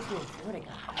I ran into a Vortigaunt.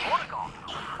 Vortigaunt?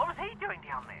 What was he doing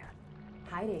down there?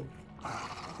 Hiding. I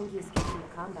think he escaped from the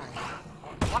Combine.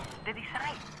 What did he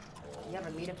say? You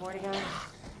ever meet a Vortigaunt?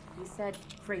 He said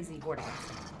crazy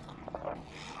Vortigaunt.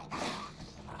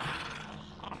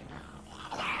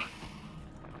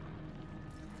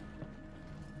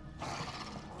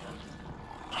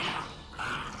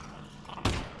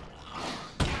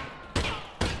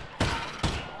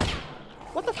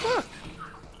 What the fuck?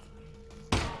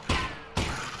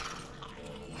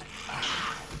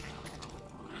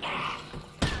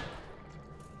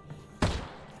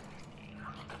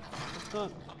 It's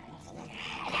not.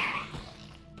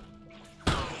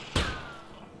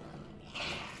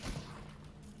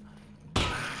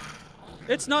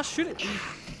 It's not shooting.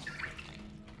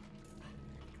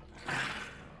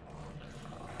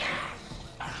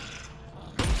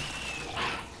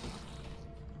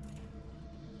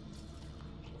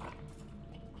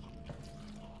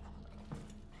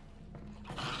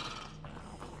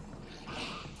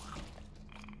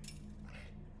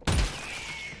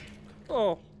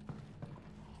 Oh.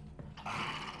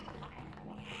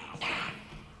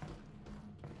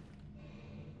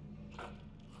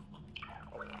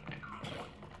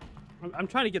 I'm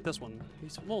trying to get this one.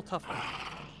 He's a little tougher.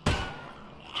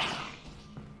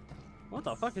 What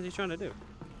the fuck is he trying to do?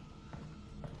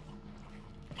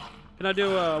 Can I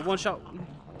do a one shot?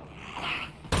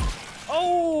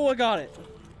 Oh, I got it.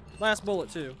 Last bullet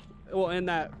too. Well, and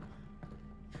that.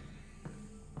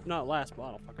 Not last, but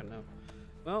I don't fucking know.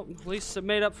 Well, at least it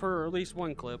made up for at least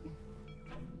one clip.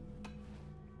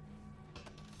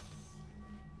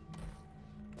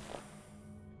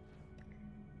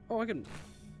 Oh, I can.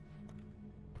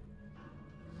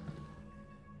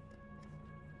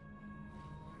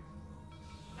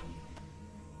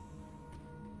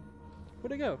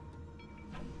 Where'd it go?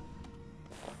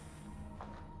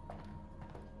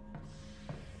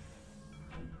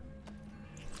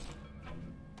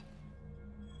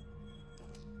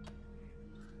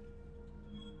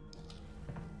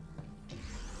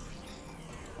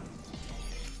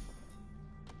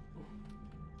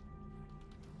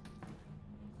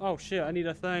 Oh shit, I need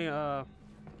a thing,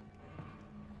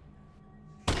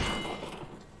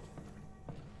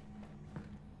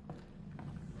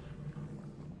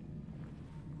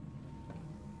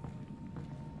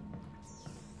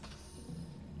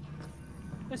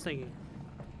 this thingy.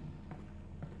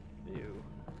 Ew.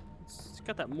 It's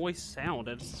got that moist sound.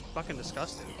 It's fucking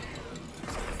disgusting.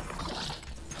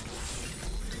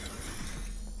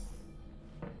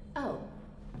 Oh,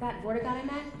 that Vortigaunt I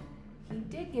met? He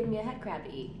did give me a head crab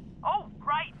to eat. Oh,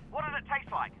 great! What did it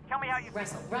taste like? Tell me how you...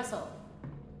 Russell,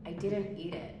 I didn't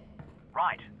eat it.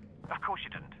 Right. Of course you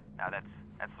didn't. No, that's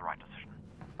the right decision.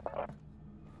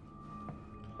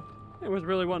 I was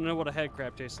really wanting to know what a head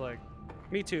crab tastes like.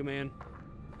 Me too, man.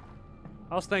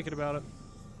 I was thinking about it.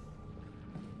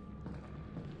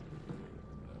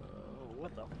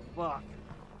 What the fuck?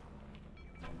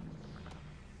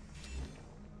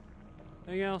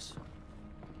 Anything else?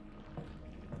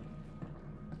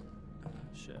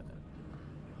 Shit.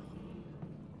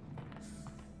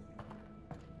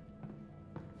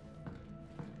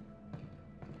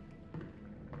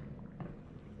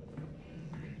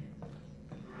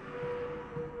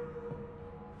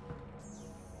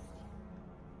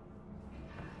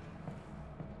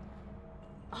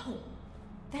 Oh,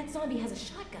 that zombie has a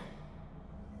shotgun.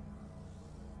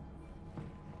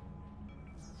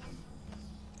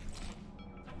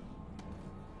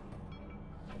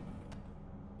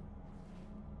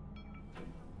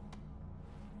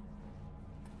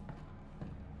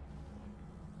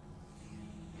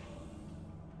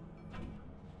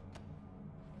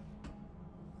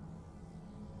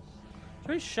 Is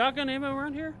there any shotgun ammo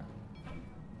around here?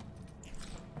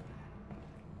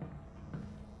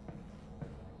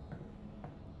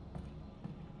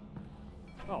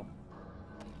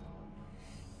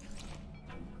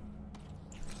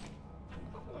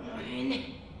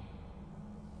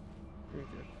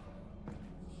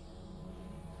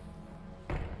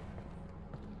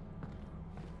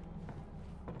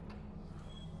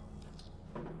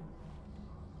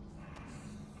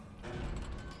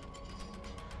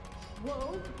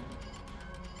 Whoa.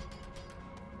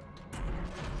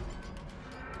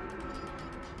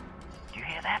 Do you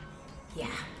hear that? Yeah.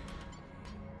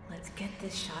 Let's get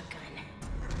this shotgun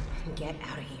and get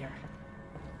out of here.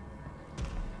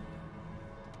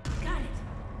 Got it.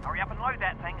 Hurry up and load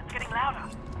that thing. It's getting louder.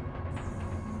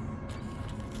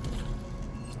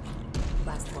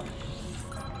 Last one.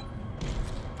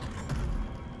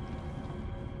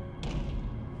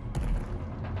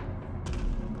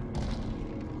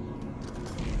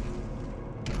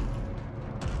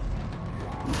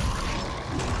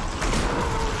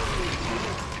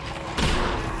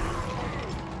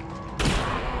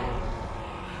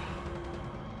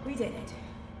 We did it.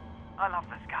 I love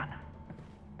this gun.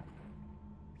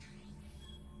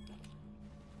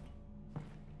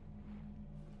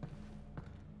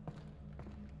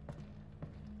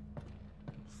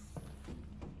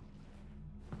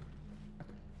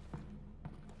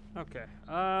 Okay.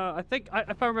 I think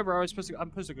if I remember, I'm supposed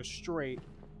to go straight.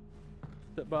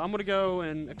 But I'm gonna go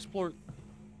and explore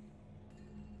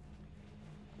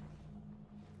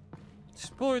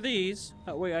these.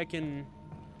 That way I can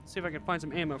see if I can find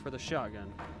some ammo for the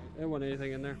shotgun. There wasn't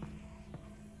anything in there.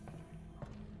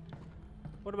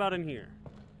 What about in here?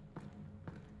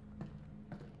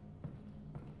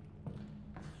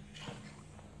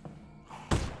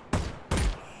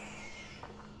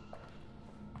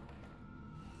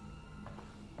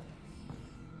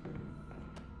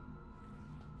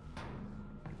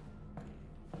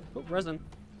 Oh, resin.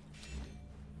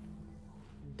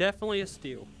 Definitely a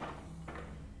steal.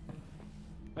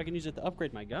 I can use it to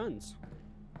upgrade my guns.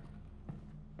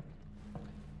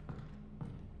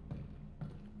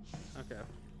 Okay.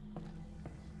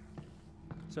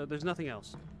 So there's nothing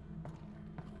else.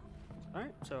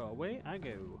 Alright, so away I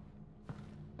go.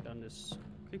 Down this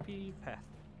creepy path.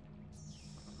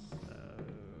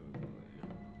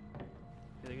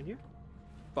 Anything in here?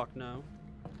 Fuck no.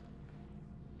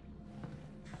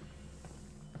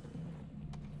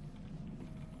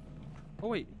 Oh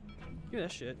wait, give me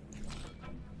that shit.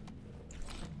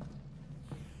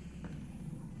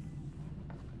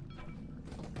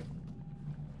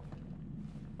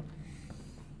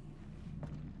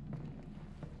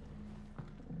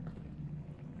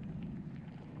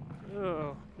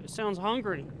 Oh, it sounds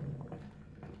hungry.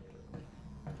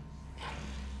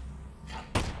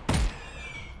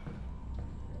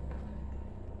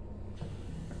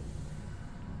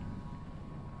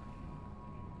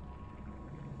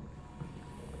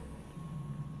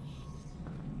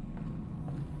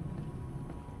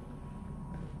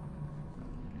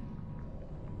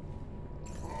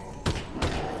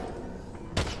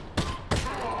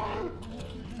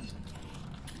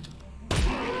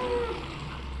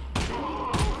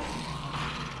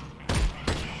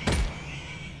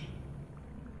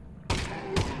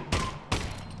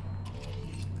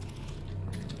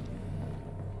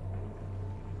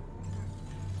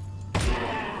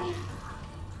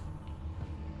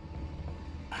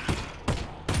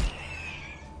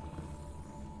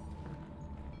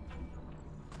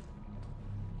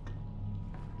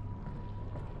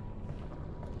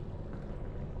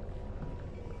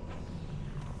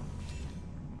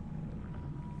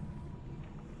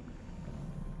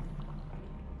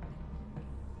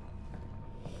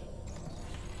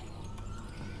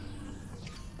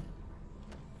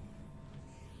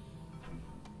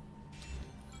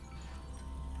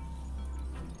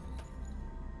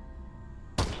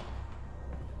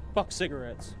 Fuck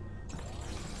cigarettes.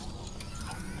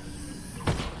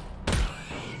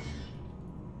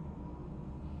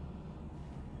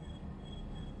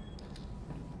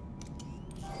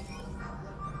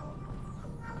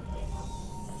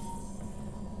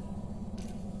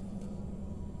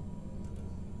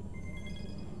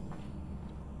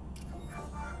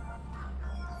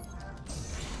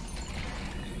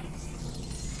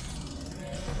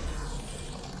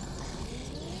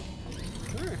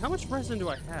 Alright, how much resin do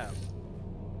I have?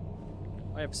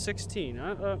 I have 16.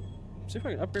 See if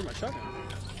I can upgrade my shotgun.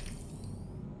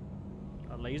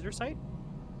 A laser sight?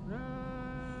 Nah.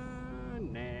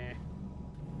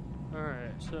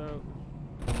 Alright, so...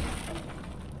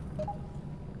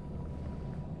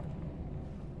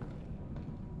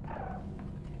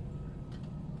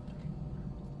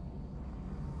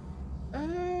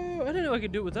 Oh, I didn't know I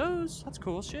could do it with those. That's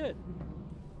cool shit.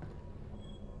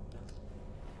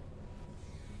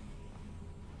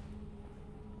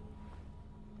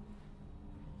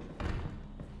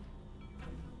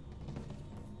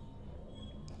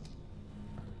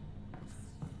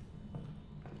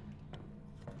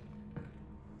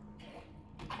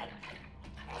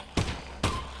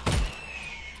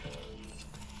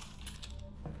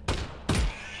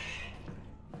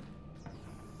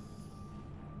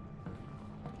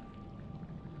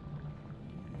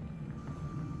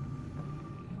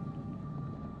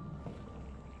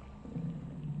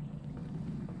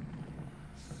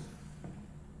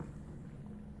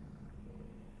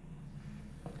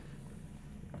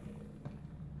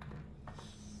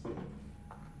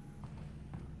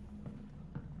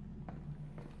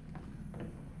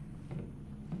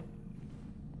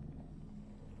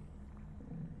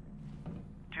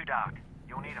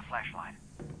 need a flashlight.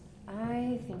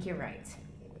 I think you're right.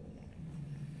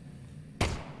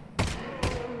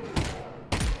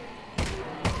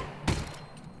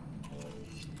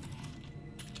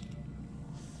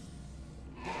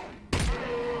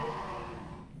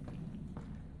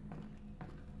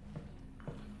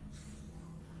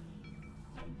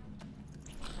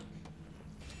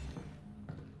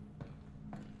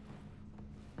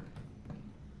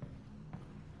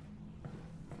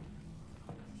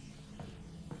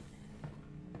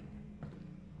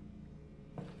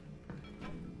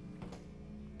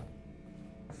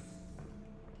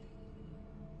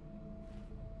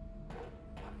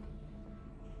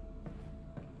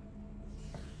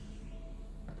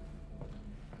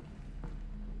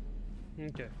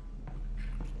 Okay.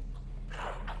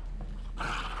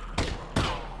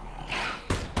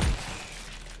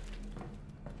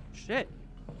 Shit.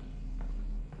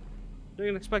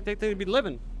 Didn't expect that thing to be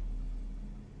living.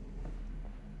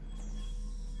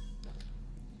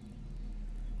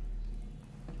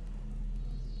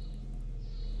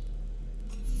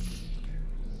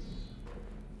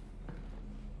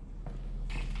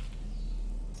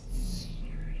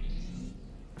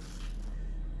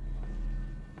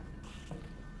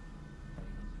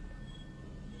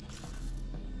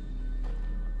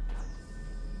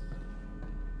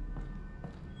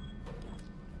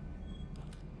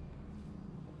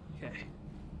 Okay.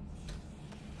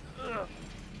 Ugh.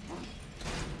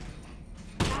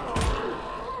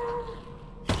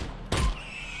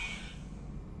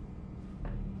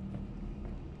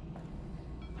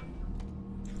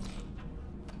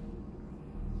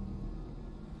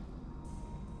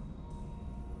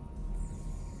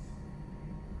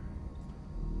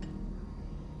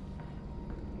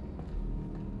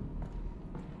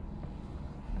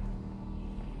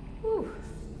 Whew.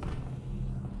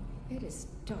 It is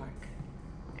dark.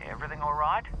 Everything all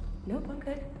right? Nope, I'm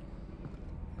good.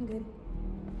 I'm good.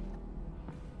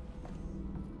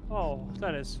 Oh,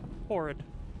 that is horrid.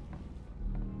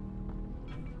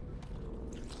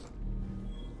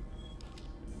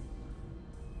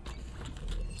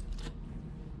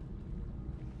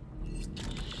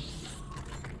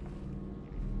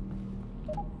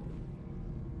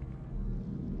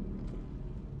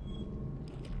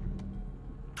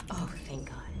 Oh, thank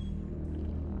God.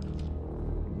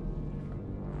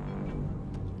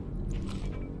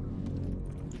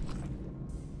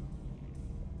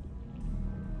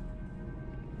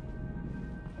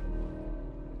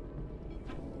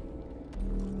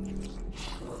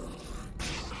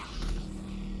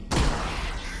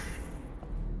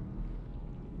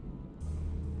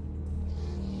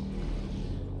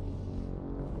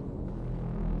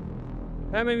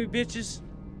 How many bitches?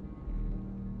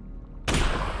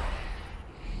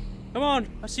 Come on,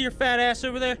 I see your fat ass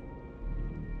over there.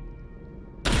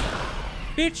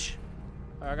 Bitch!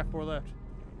 Alright, I got 4 left.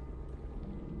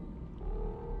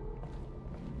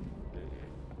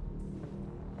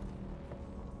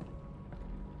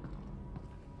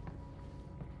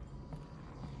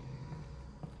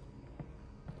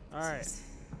 Alright.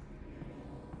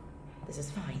 This is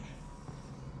fine.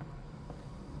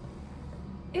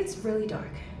 It's really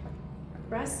dark.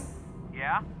 Russ,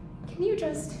 Yeah? can you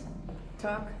just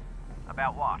talk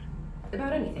About what?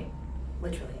 about anything?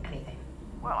 Literally anything.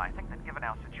 Well, I think that given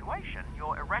our situation,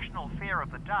 your irrational fear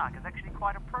of the dark is actually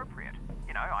quite appropriate.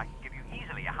 You know, I can give you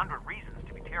easily 100 reasons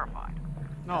to be terrified.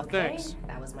 Oh, Okay, thanks.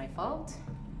 that was my fault.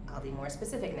 I'll be more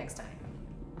specific next time.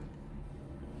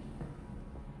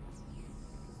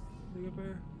 Anything up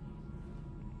here?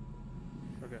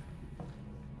 Okay.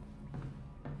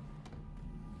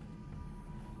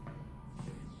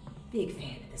 Big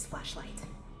fan of this flashlight.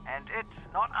 And it,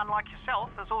 not unlike yourself,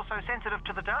 is also sensitive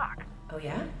to the dark, Oh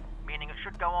yeah? meaning it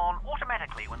should go on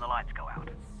automatically when the lights go out.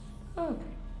 Oh,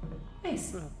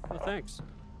 nice. Oh, thanks.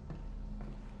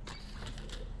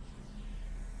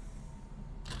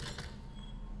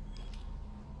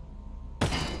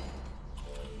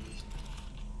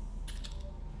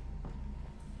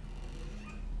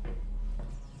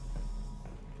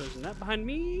 Closing that behind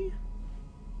me.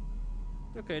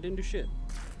 Okay, I didn't do shit.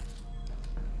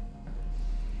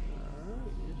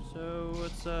 Alright, so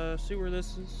let's see where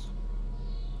this is.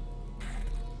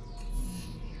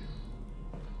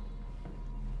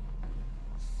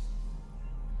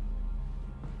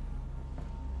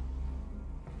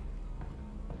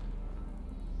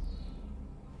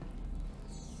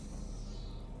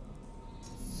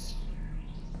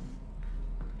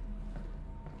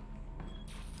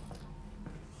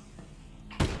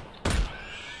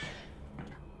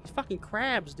 Fucking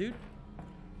crabs, dude.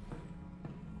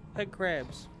 Head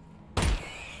crabs.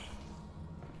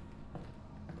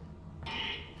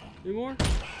 Any more?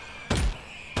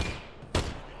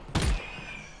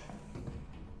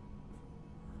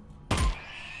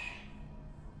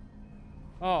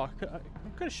 Oh, I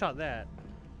could have shot that.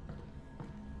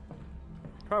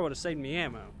 Probably would have saved me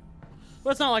ammo.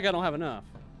 But it's not like I don't have enough.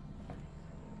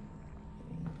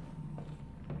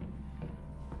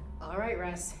 All right,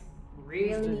 Russ.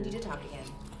 Really need you to talk again.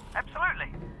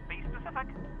 Absolutely. Be specific.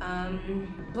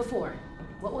 Before.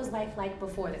 What was life like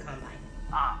before the Combine?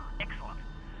 Ah, excellent.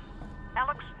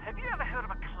 Alyx, have you ever heard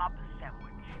of a club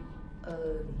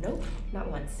sandwich? Nope.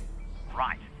 Not once.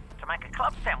 Right. To make a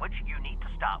club sandwich, you need to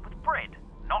start with bread.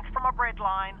 Not from a bread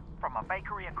line, from a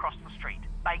bakery across the street.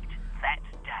 Baked that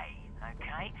day,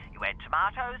 okay? You add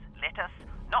tomatoes, lettuce,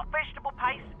 not vegetable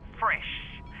paste, fresh.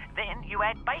 Then you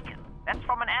add bacon. That's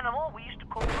from an animal we used to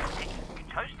call a pig. You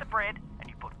toast the bread, and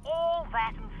you put all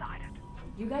that inside it.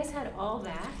 You guys had all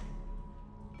that?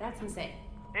 That's insane.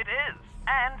 It is.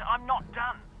 And I'm not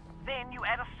done. Then you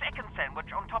add a second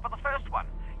sandwich on top of the first one.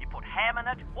 You put ham in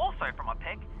it, also from a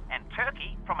pig, and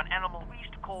turkey from an animal we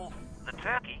used to call the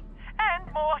turkey, and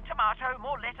more tomato,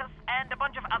 more lettuce, and a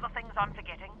bunch of other things I'm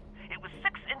forgetting. It was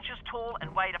 6 inches tall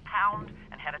and weighed a pound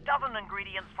and had a dozen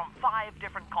ingredients from 5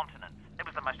 different continents. It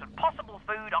was the most impossible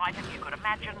food item you could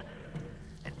imagine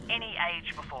at any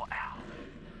age before ours.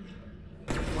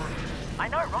 Wow. I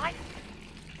know, right?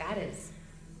 That is...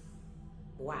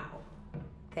 wow.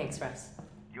 Thanks, Russ.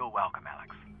 You're welcome,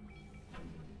 Alyx.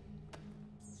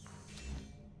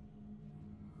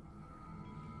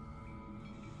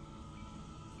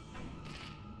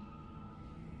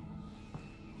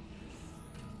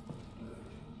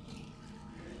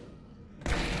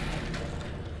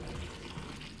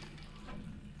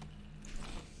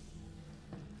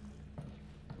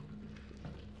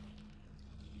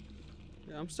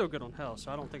 Yeah, I'm still good on health,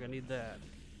 so I don't think I need that.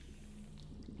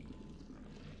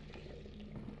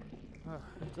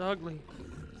 It's ugly.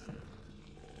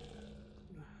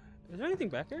 Is there anything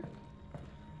back here?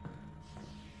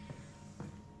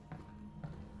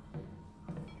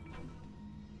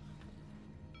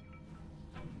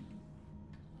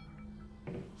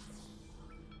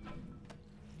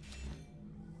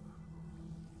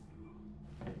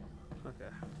 Okay.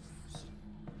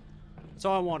 That's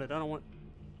all I wanted. I don't want...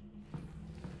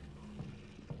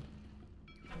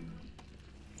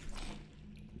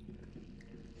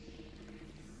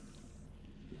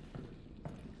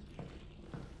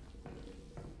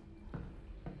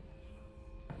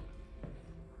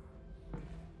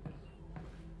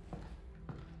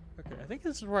 I think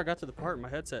this is where I got to the part in my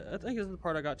headset. I think this is the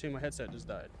part I got to and my headset just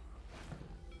died.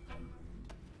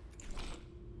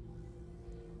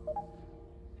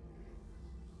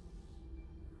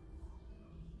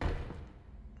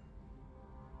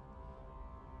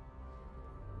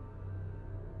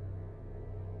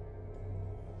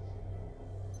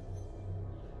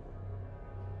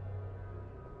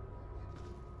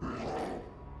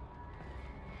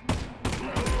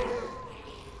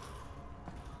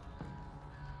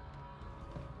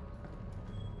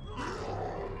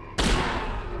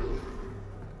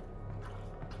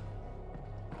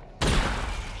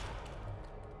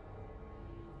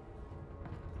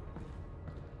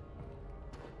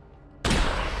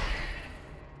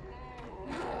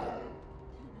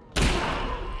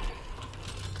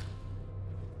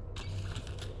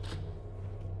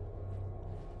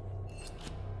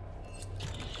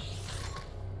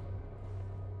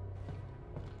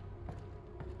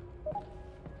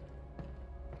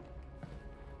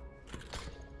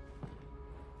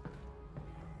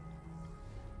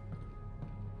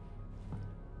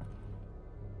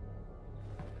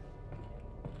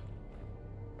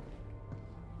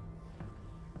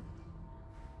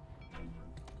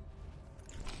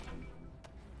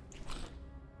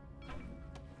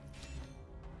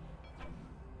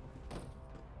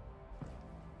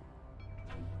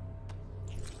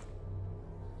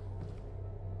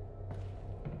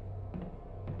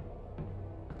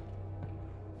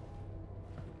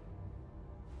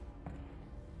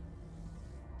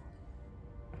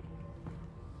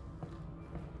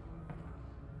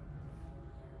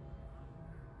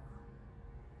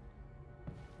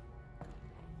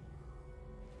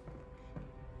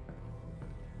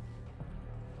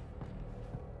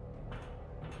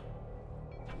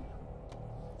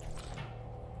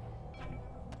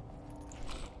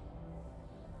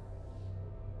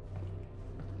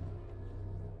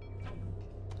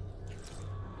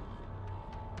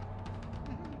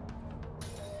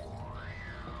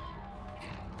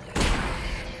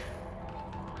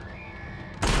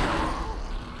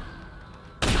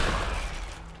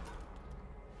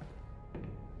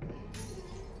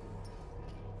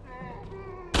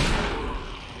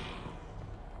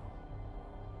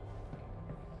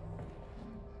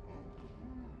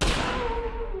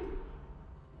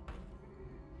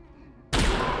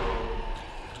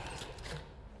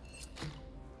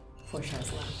 4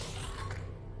 shots left.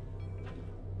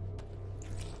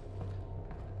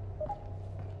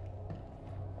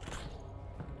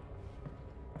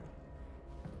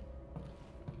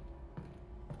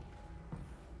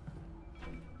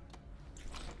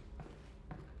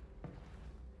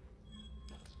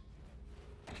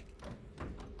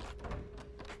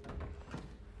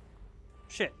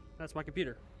 Shit, that's my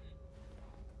computer.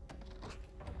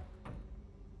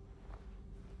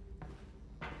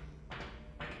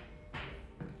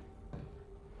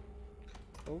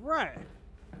 All right.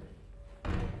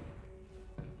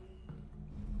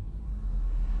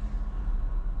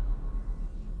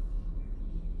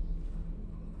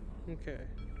 Okay.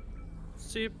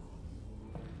 See.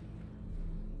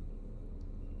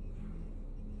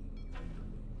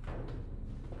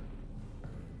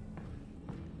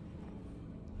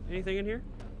 Anything in here?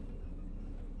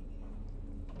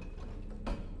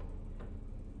 Okay.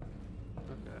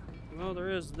 Well, there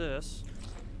is this.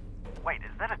 Wait,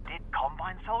 is that a dead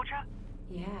Combine soldier?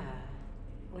 Yeah.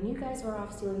 When you guys were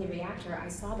off stealing the reactor, I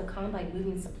saw the Combine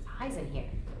moving supplies in here.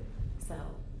 So,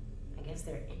 I guess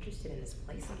they're interested in this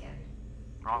place again.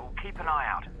 Right, we'll keep an eye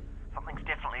out. Something's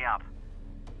definitely up.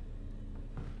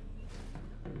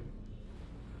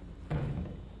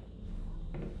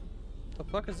 The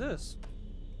fuck is this?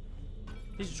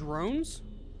 These drones?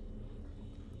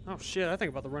 Oh shit, I think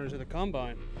about to run into the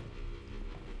Combine.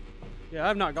 Yeah,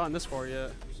 I've not gotten this far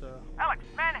yet, so. Alyx,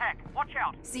 manhack, watch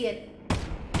out! See it.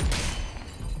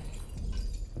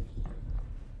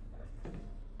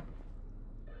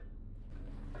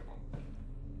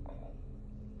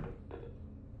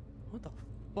 What the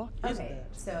fuck is Okay,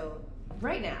 that? so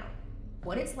right now,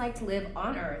 what it's like to live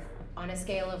on Earth on a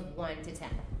scale of 1 to 10.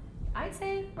 I'd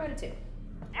say we're at a 2.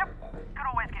 Yep, could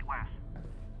always get worse.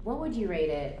 What would you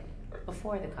rate it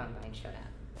before the Combine showed up?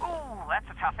 Ooh, that's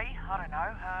a toughie. I don't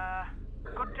know.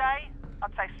 Good day?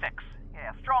 I'd say 6.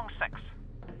 Yeah, strong 6.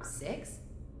 6?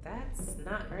 That's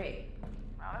not great.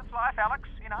 Well, that's life, Alyx.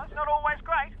 You know, it's not always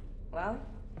great. Well,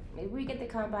 maybe we get the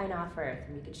Combine off Earth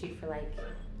and we could shoot for like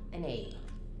an 8,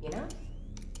 you know?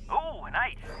 Ooh, an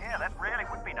 8. Yeah, that really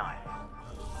would be nice.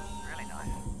 Really nice.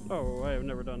 Oh, I have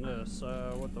never done this.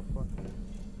 What the fuck?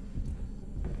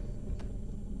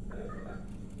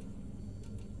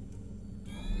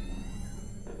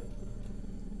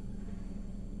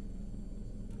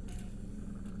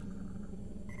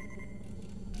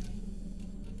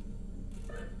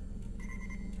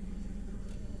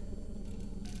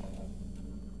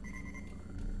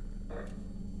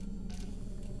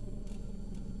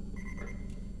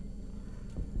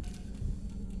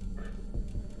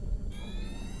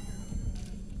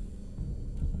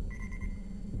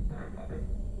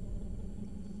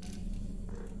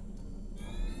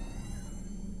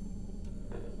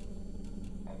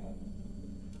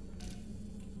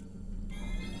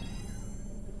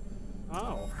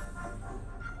 Oh.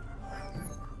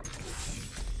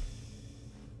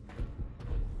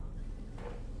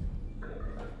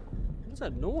 What's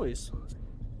that noise?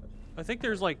 I think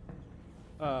there's like,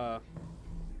 it's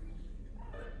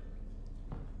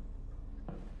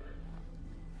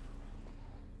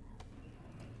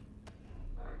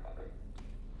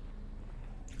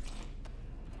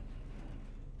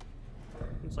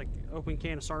like an open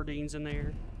can of sardines in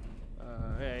there.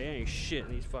 Hey, ain't shit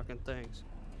in these fucking things.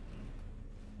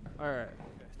 Alright.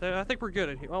 I think we're good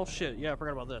in here. Oh shit, yeah, I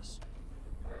forgot about this.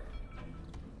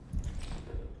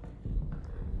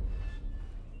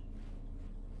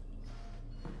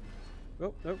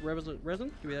 Oh, no,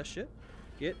 resin. Give me that shit.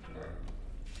 Get.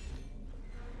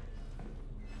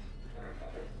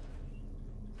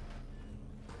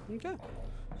 Okay.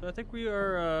 So I think we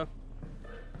are,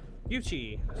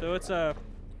 Yuchi. So let's,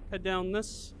 head down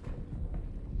this.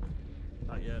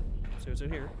 Not yet. See what's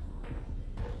in here.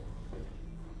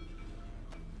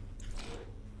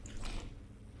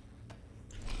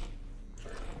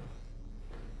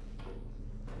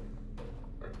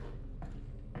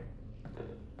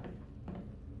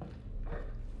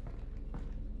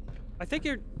 I think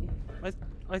you're.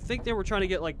 I think they were trying to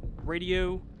get like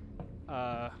radio.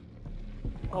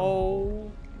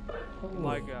 Oh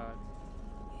my god.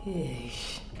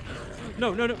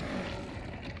 No. The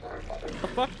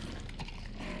fuck?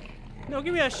 No,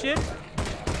 give me that shit.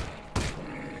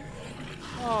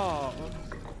 Oh.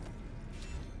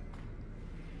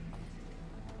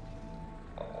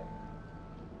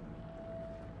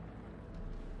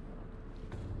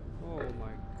 Oh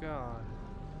my god.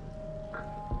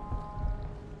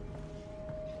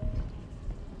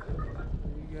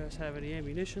 You guys have any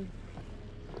ammunition?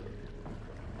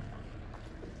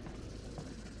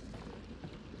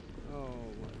 Oh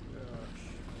my gosh.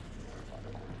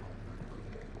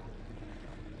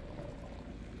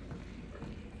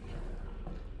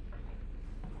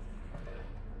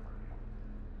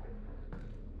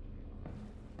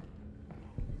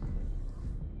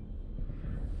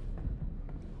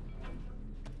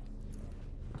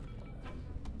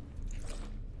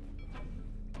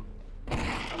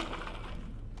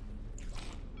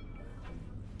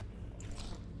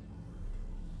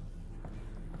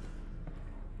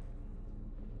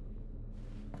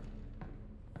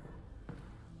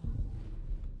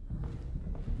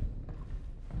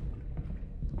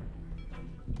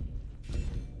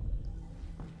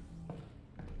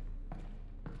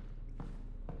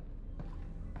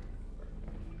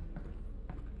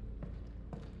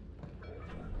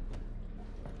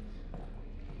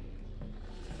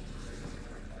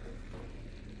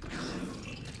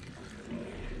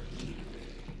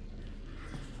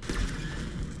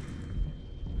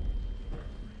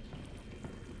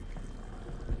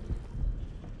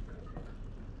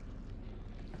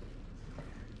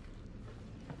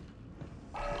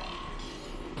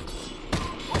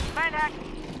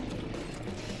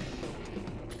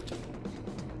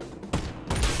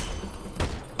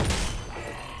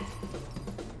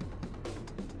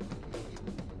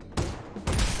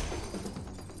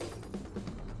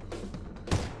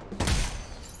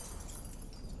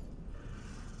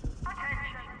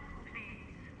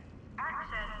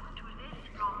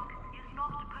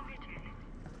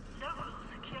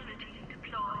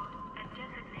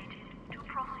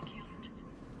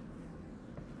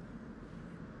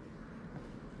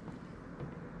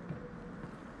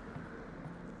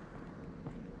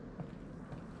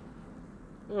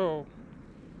 Oh.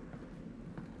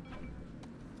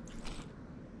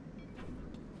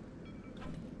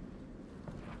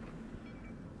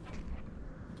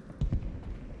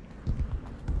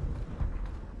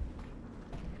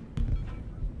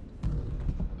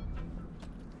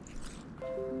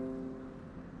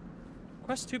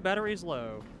 Quest 2 batteries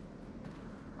low.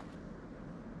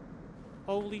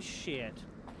 Holy shit.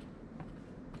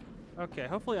 Okay,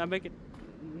 hopefully I make it...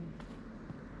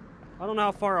 I don't know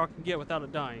how far I can get without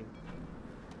it dying.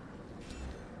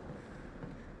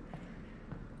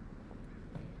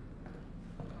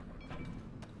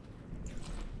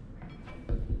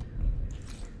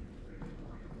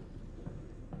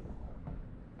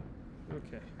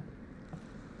 Okay.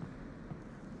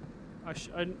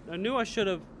 I knew I should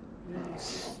have...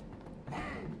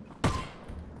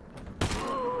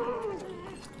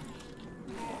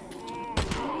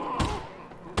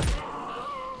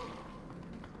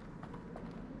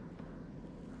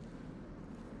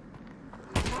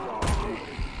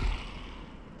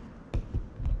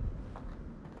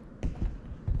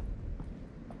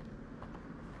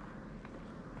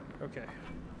 Okay.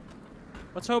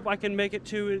 Let's hope I can make it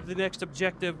to the next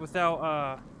objective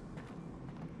without,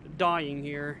 dying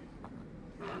here.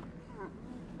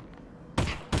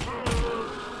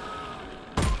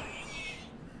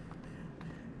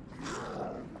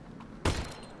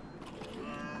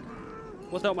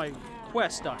 Without my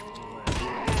quest dying.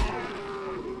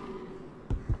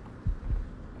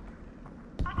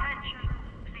 Attention,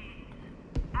 please.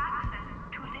 Access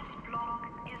to this block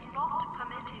is not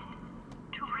permitted.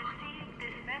 To receive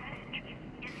this message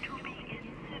is to be in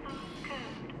civil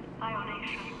code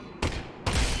violation.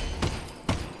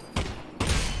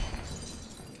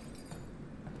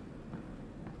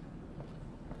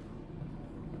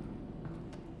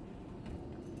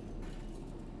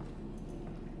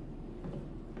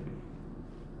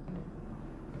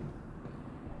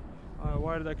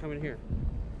 Why did I come in here?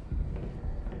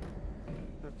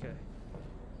 Okay.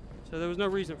 So there was no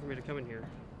reason for me to come in here.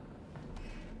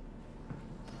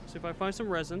 So if I find some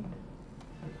resin...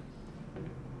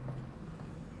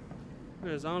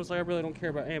 Because honestly, I really don't care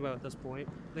about ammo at this point.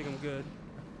 I think I'm good.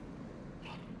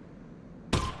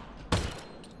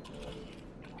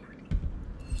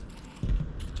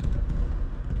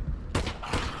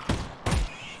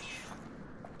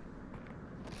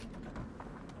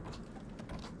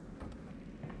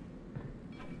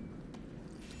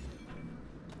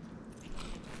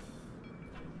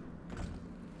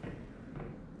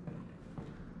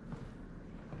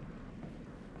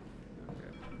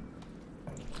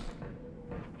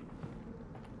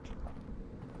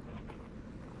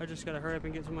 I just gotta hurry up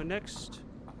and get to my next.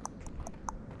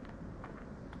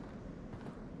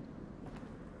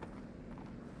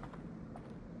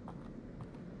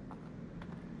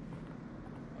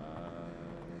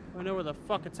 I know where the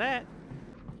fuck it's at.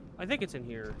 I think it's in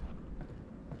here.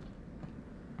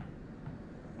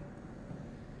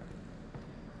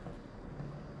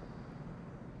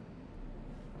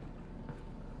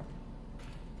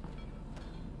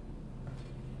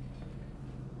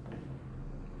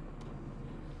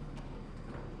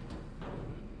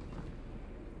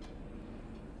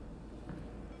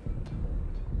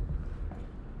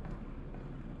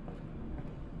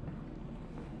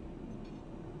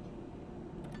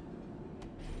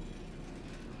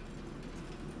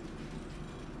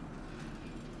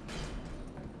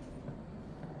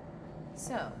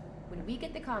 So, when we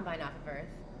get the Combine off of Earth,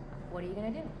 what are you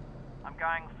gonna do? I'm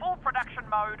going full production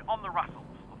mode on the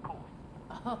Russells, of course.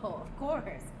 Oh, of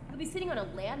course. You'll be sitting on a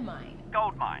landmine.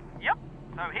 Gold mine, yep.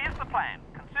 So here's the plan.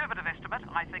 Conservative estimate,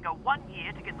 I figure 1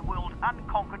 year to get the world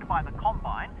unconquered by the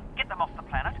Combine, get them off the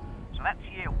planet, so that's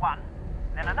year 1.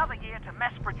 Then another year to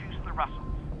mass produce the Russells.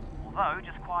 Although,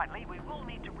 just quietly, we will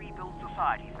need to rebuild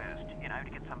society first, you know, to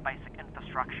get some basic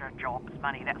infrastructure, jobs,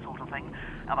 money, that sort of thing.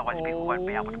 Otherwise people won't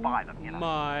be able to buy them, you know.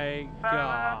 My So,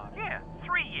 God. yeah,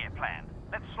 3-year plan.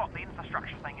 Let's slot the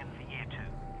infrastructure thing in for year 2.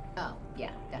 Oh,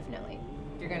 yeah, definitely.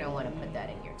 You're gonna want to put that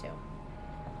in here, too.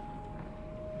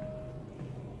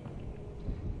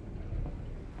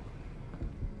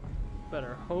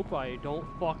 Better hope I don't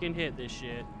fucking hit this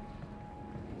shit.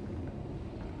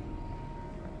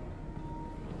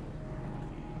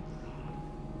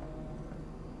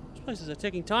 This place is a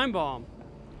ticking time bomb.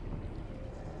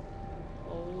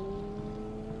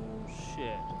 Oh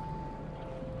shit.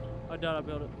 I doubt I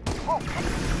built it.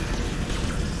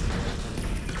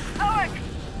 Alyx!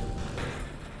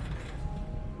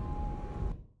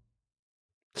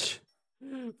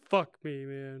 Fuck me,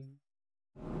 man.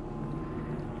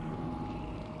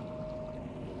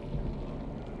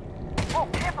 Oh,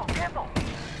 careful, careful!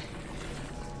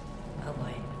 Oh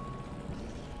boy.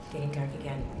 Getting dark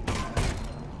again.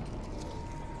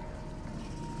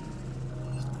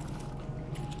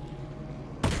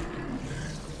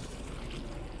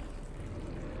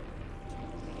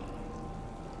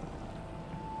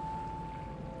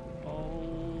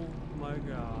 Oh my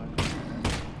god.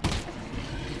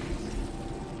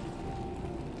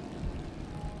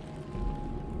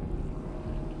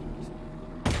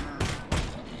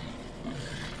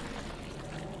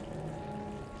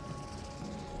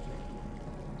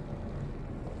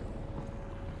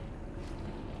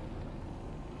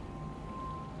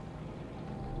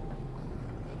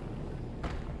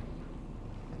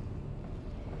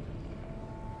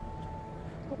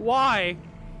 Why?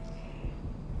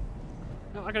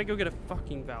 No, I gotta go get a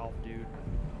fucking valve, dude.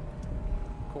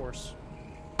 Of course.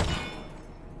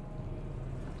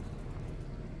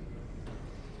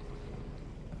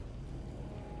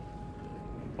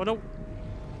 Well, no.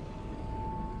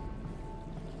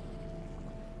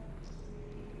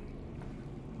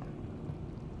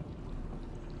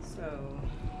 So,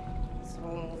 this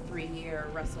whole 3-year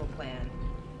wrestle plan.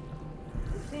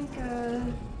 You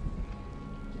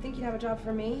think you'd have a job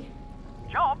for me?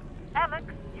 Job? Alyx?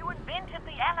 You invented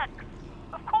the Alyx.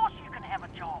 Of course you can have a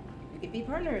job. We could be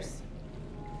partners.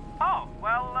 Oh,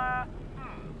 well,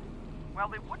 Well,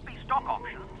 there would be stock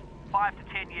options. 5 to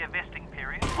 10 year vesting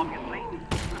period, obviously.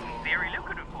 Could be very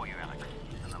lucrative for you, Alyx,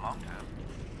 in the long term.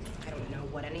 I don't know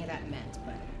what any of that meant,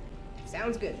 but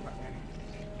sounds good, partner.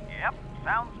 Yep,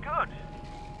 sounds good.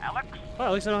 Alyx? Well,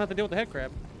 at least I don't have to deal with the head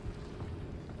crab.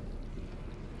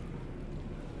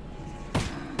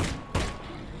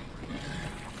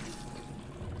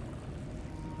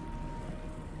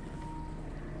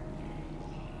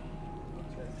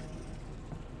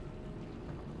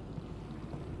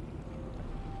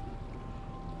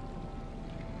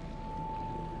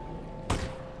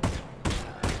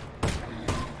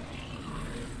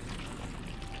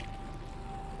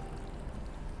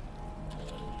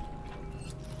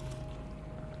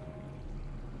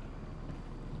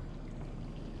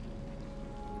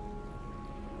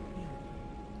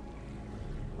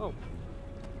 Oh.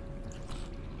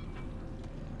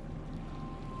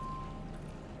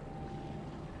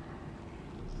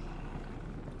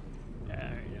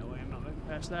 Yeah, no way, I'm not looking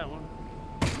past that one.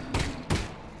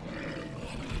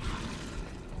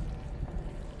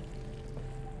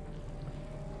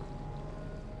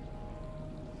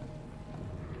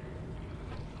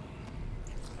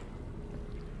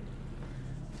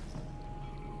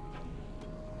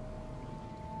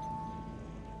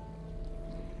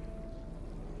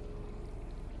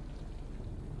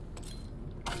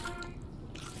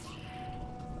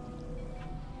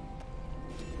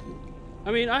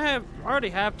 I mean, I already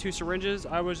have 2 syringes.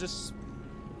 I was just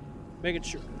making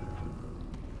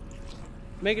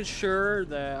sure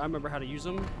that I remember how to use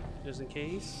them, just in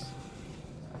case.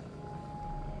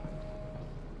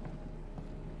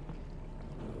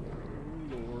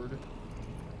 Oh, Lord.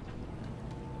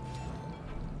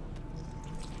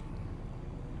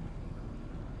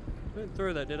 I didn't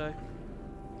throw that, did I?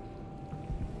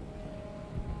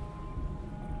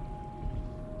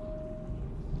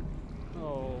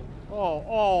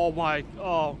 Oh my,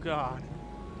 oh god.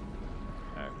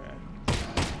 Okay.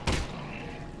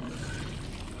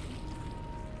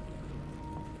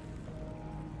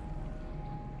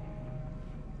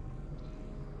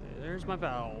 There's my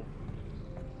valve.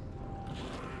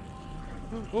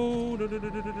 Oh, no, no, no, no,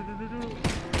 no, no, no.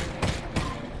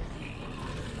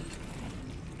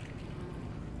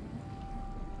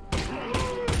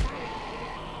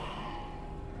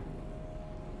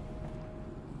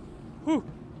 Whew.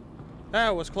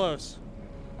 That was close.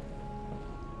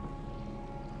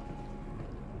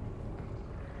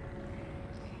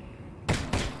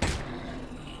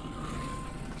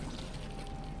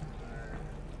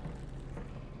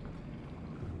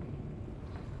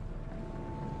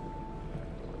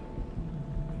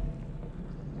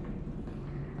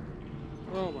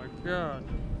 Oh my god.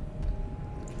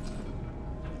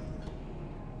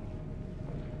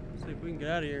 Let's see if we can get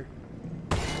out of here.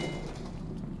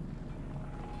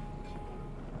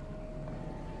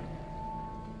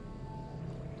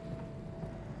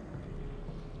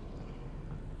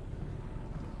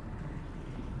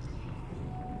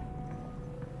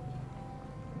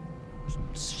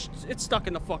 It's stuck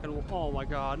in the fucking. Oh my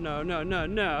god! No, no, no,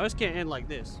 no! This can't end like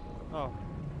this. Oh.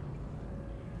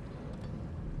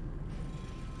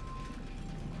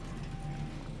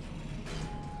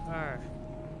 All right.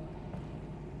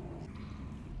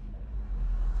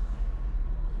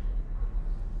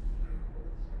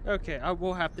 Okay, I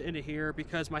will have to end it here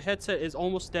because my headset is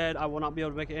almost dead. I will not be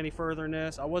able to make it any further in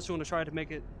this. I was going to try to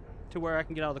make it to where I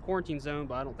can get out of the quarantine zone,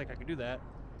 but I don't think I can do that.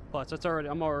 plus.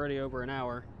 I'm already over an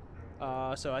hour.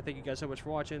 So I thank you guys so much for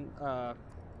watching.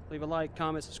 Leave a like,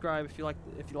 comment, subscribe if you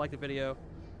like the video,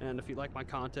 and if you like my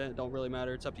content, it don't really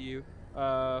matter. It's up to you.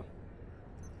 I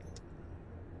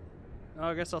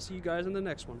guess I'll see you guys in the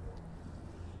next one.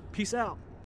 Peace out.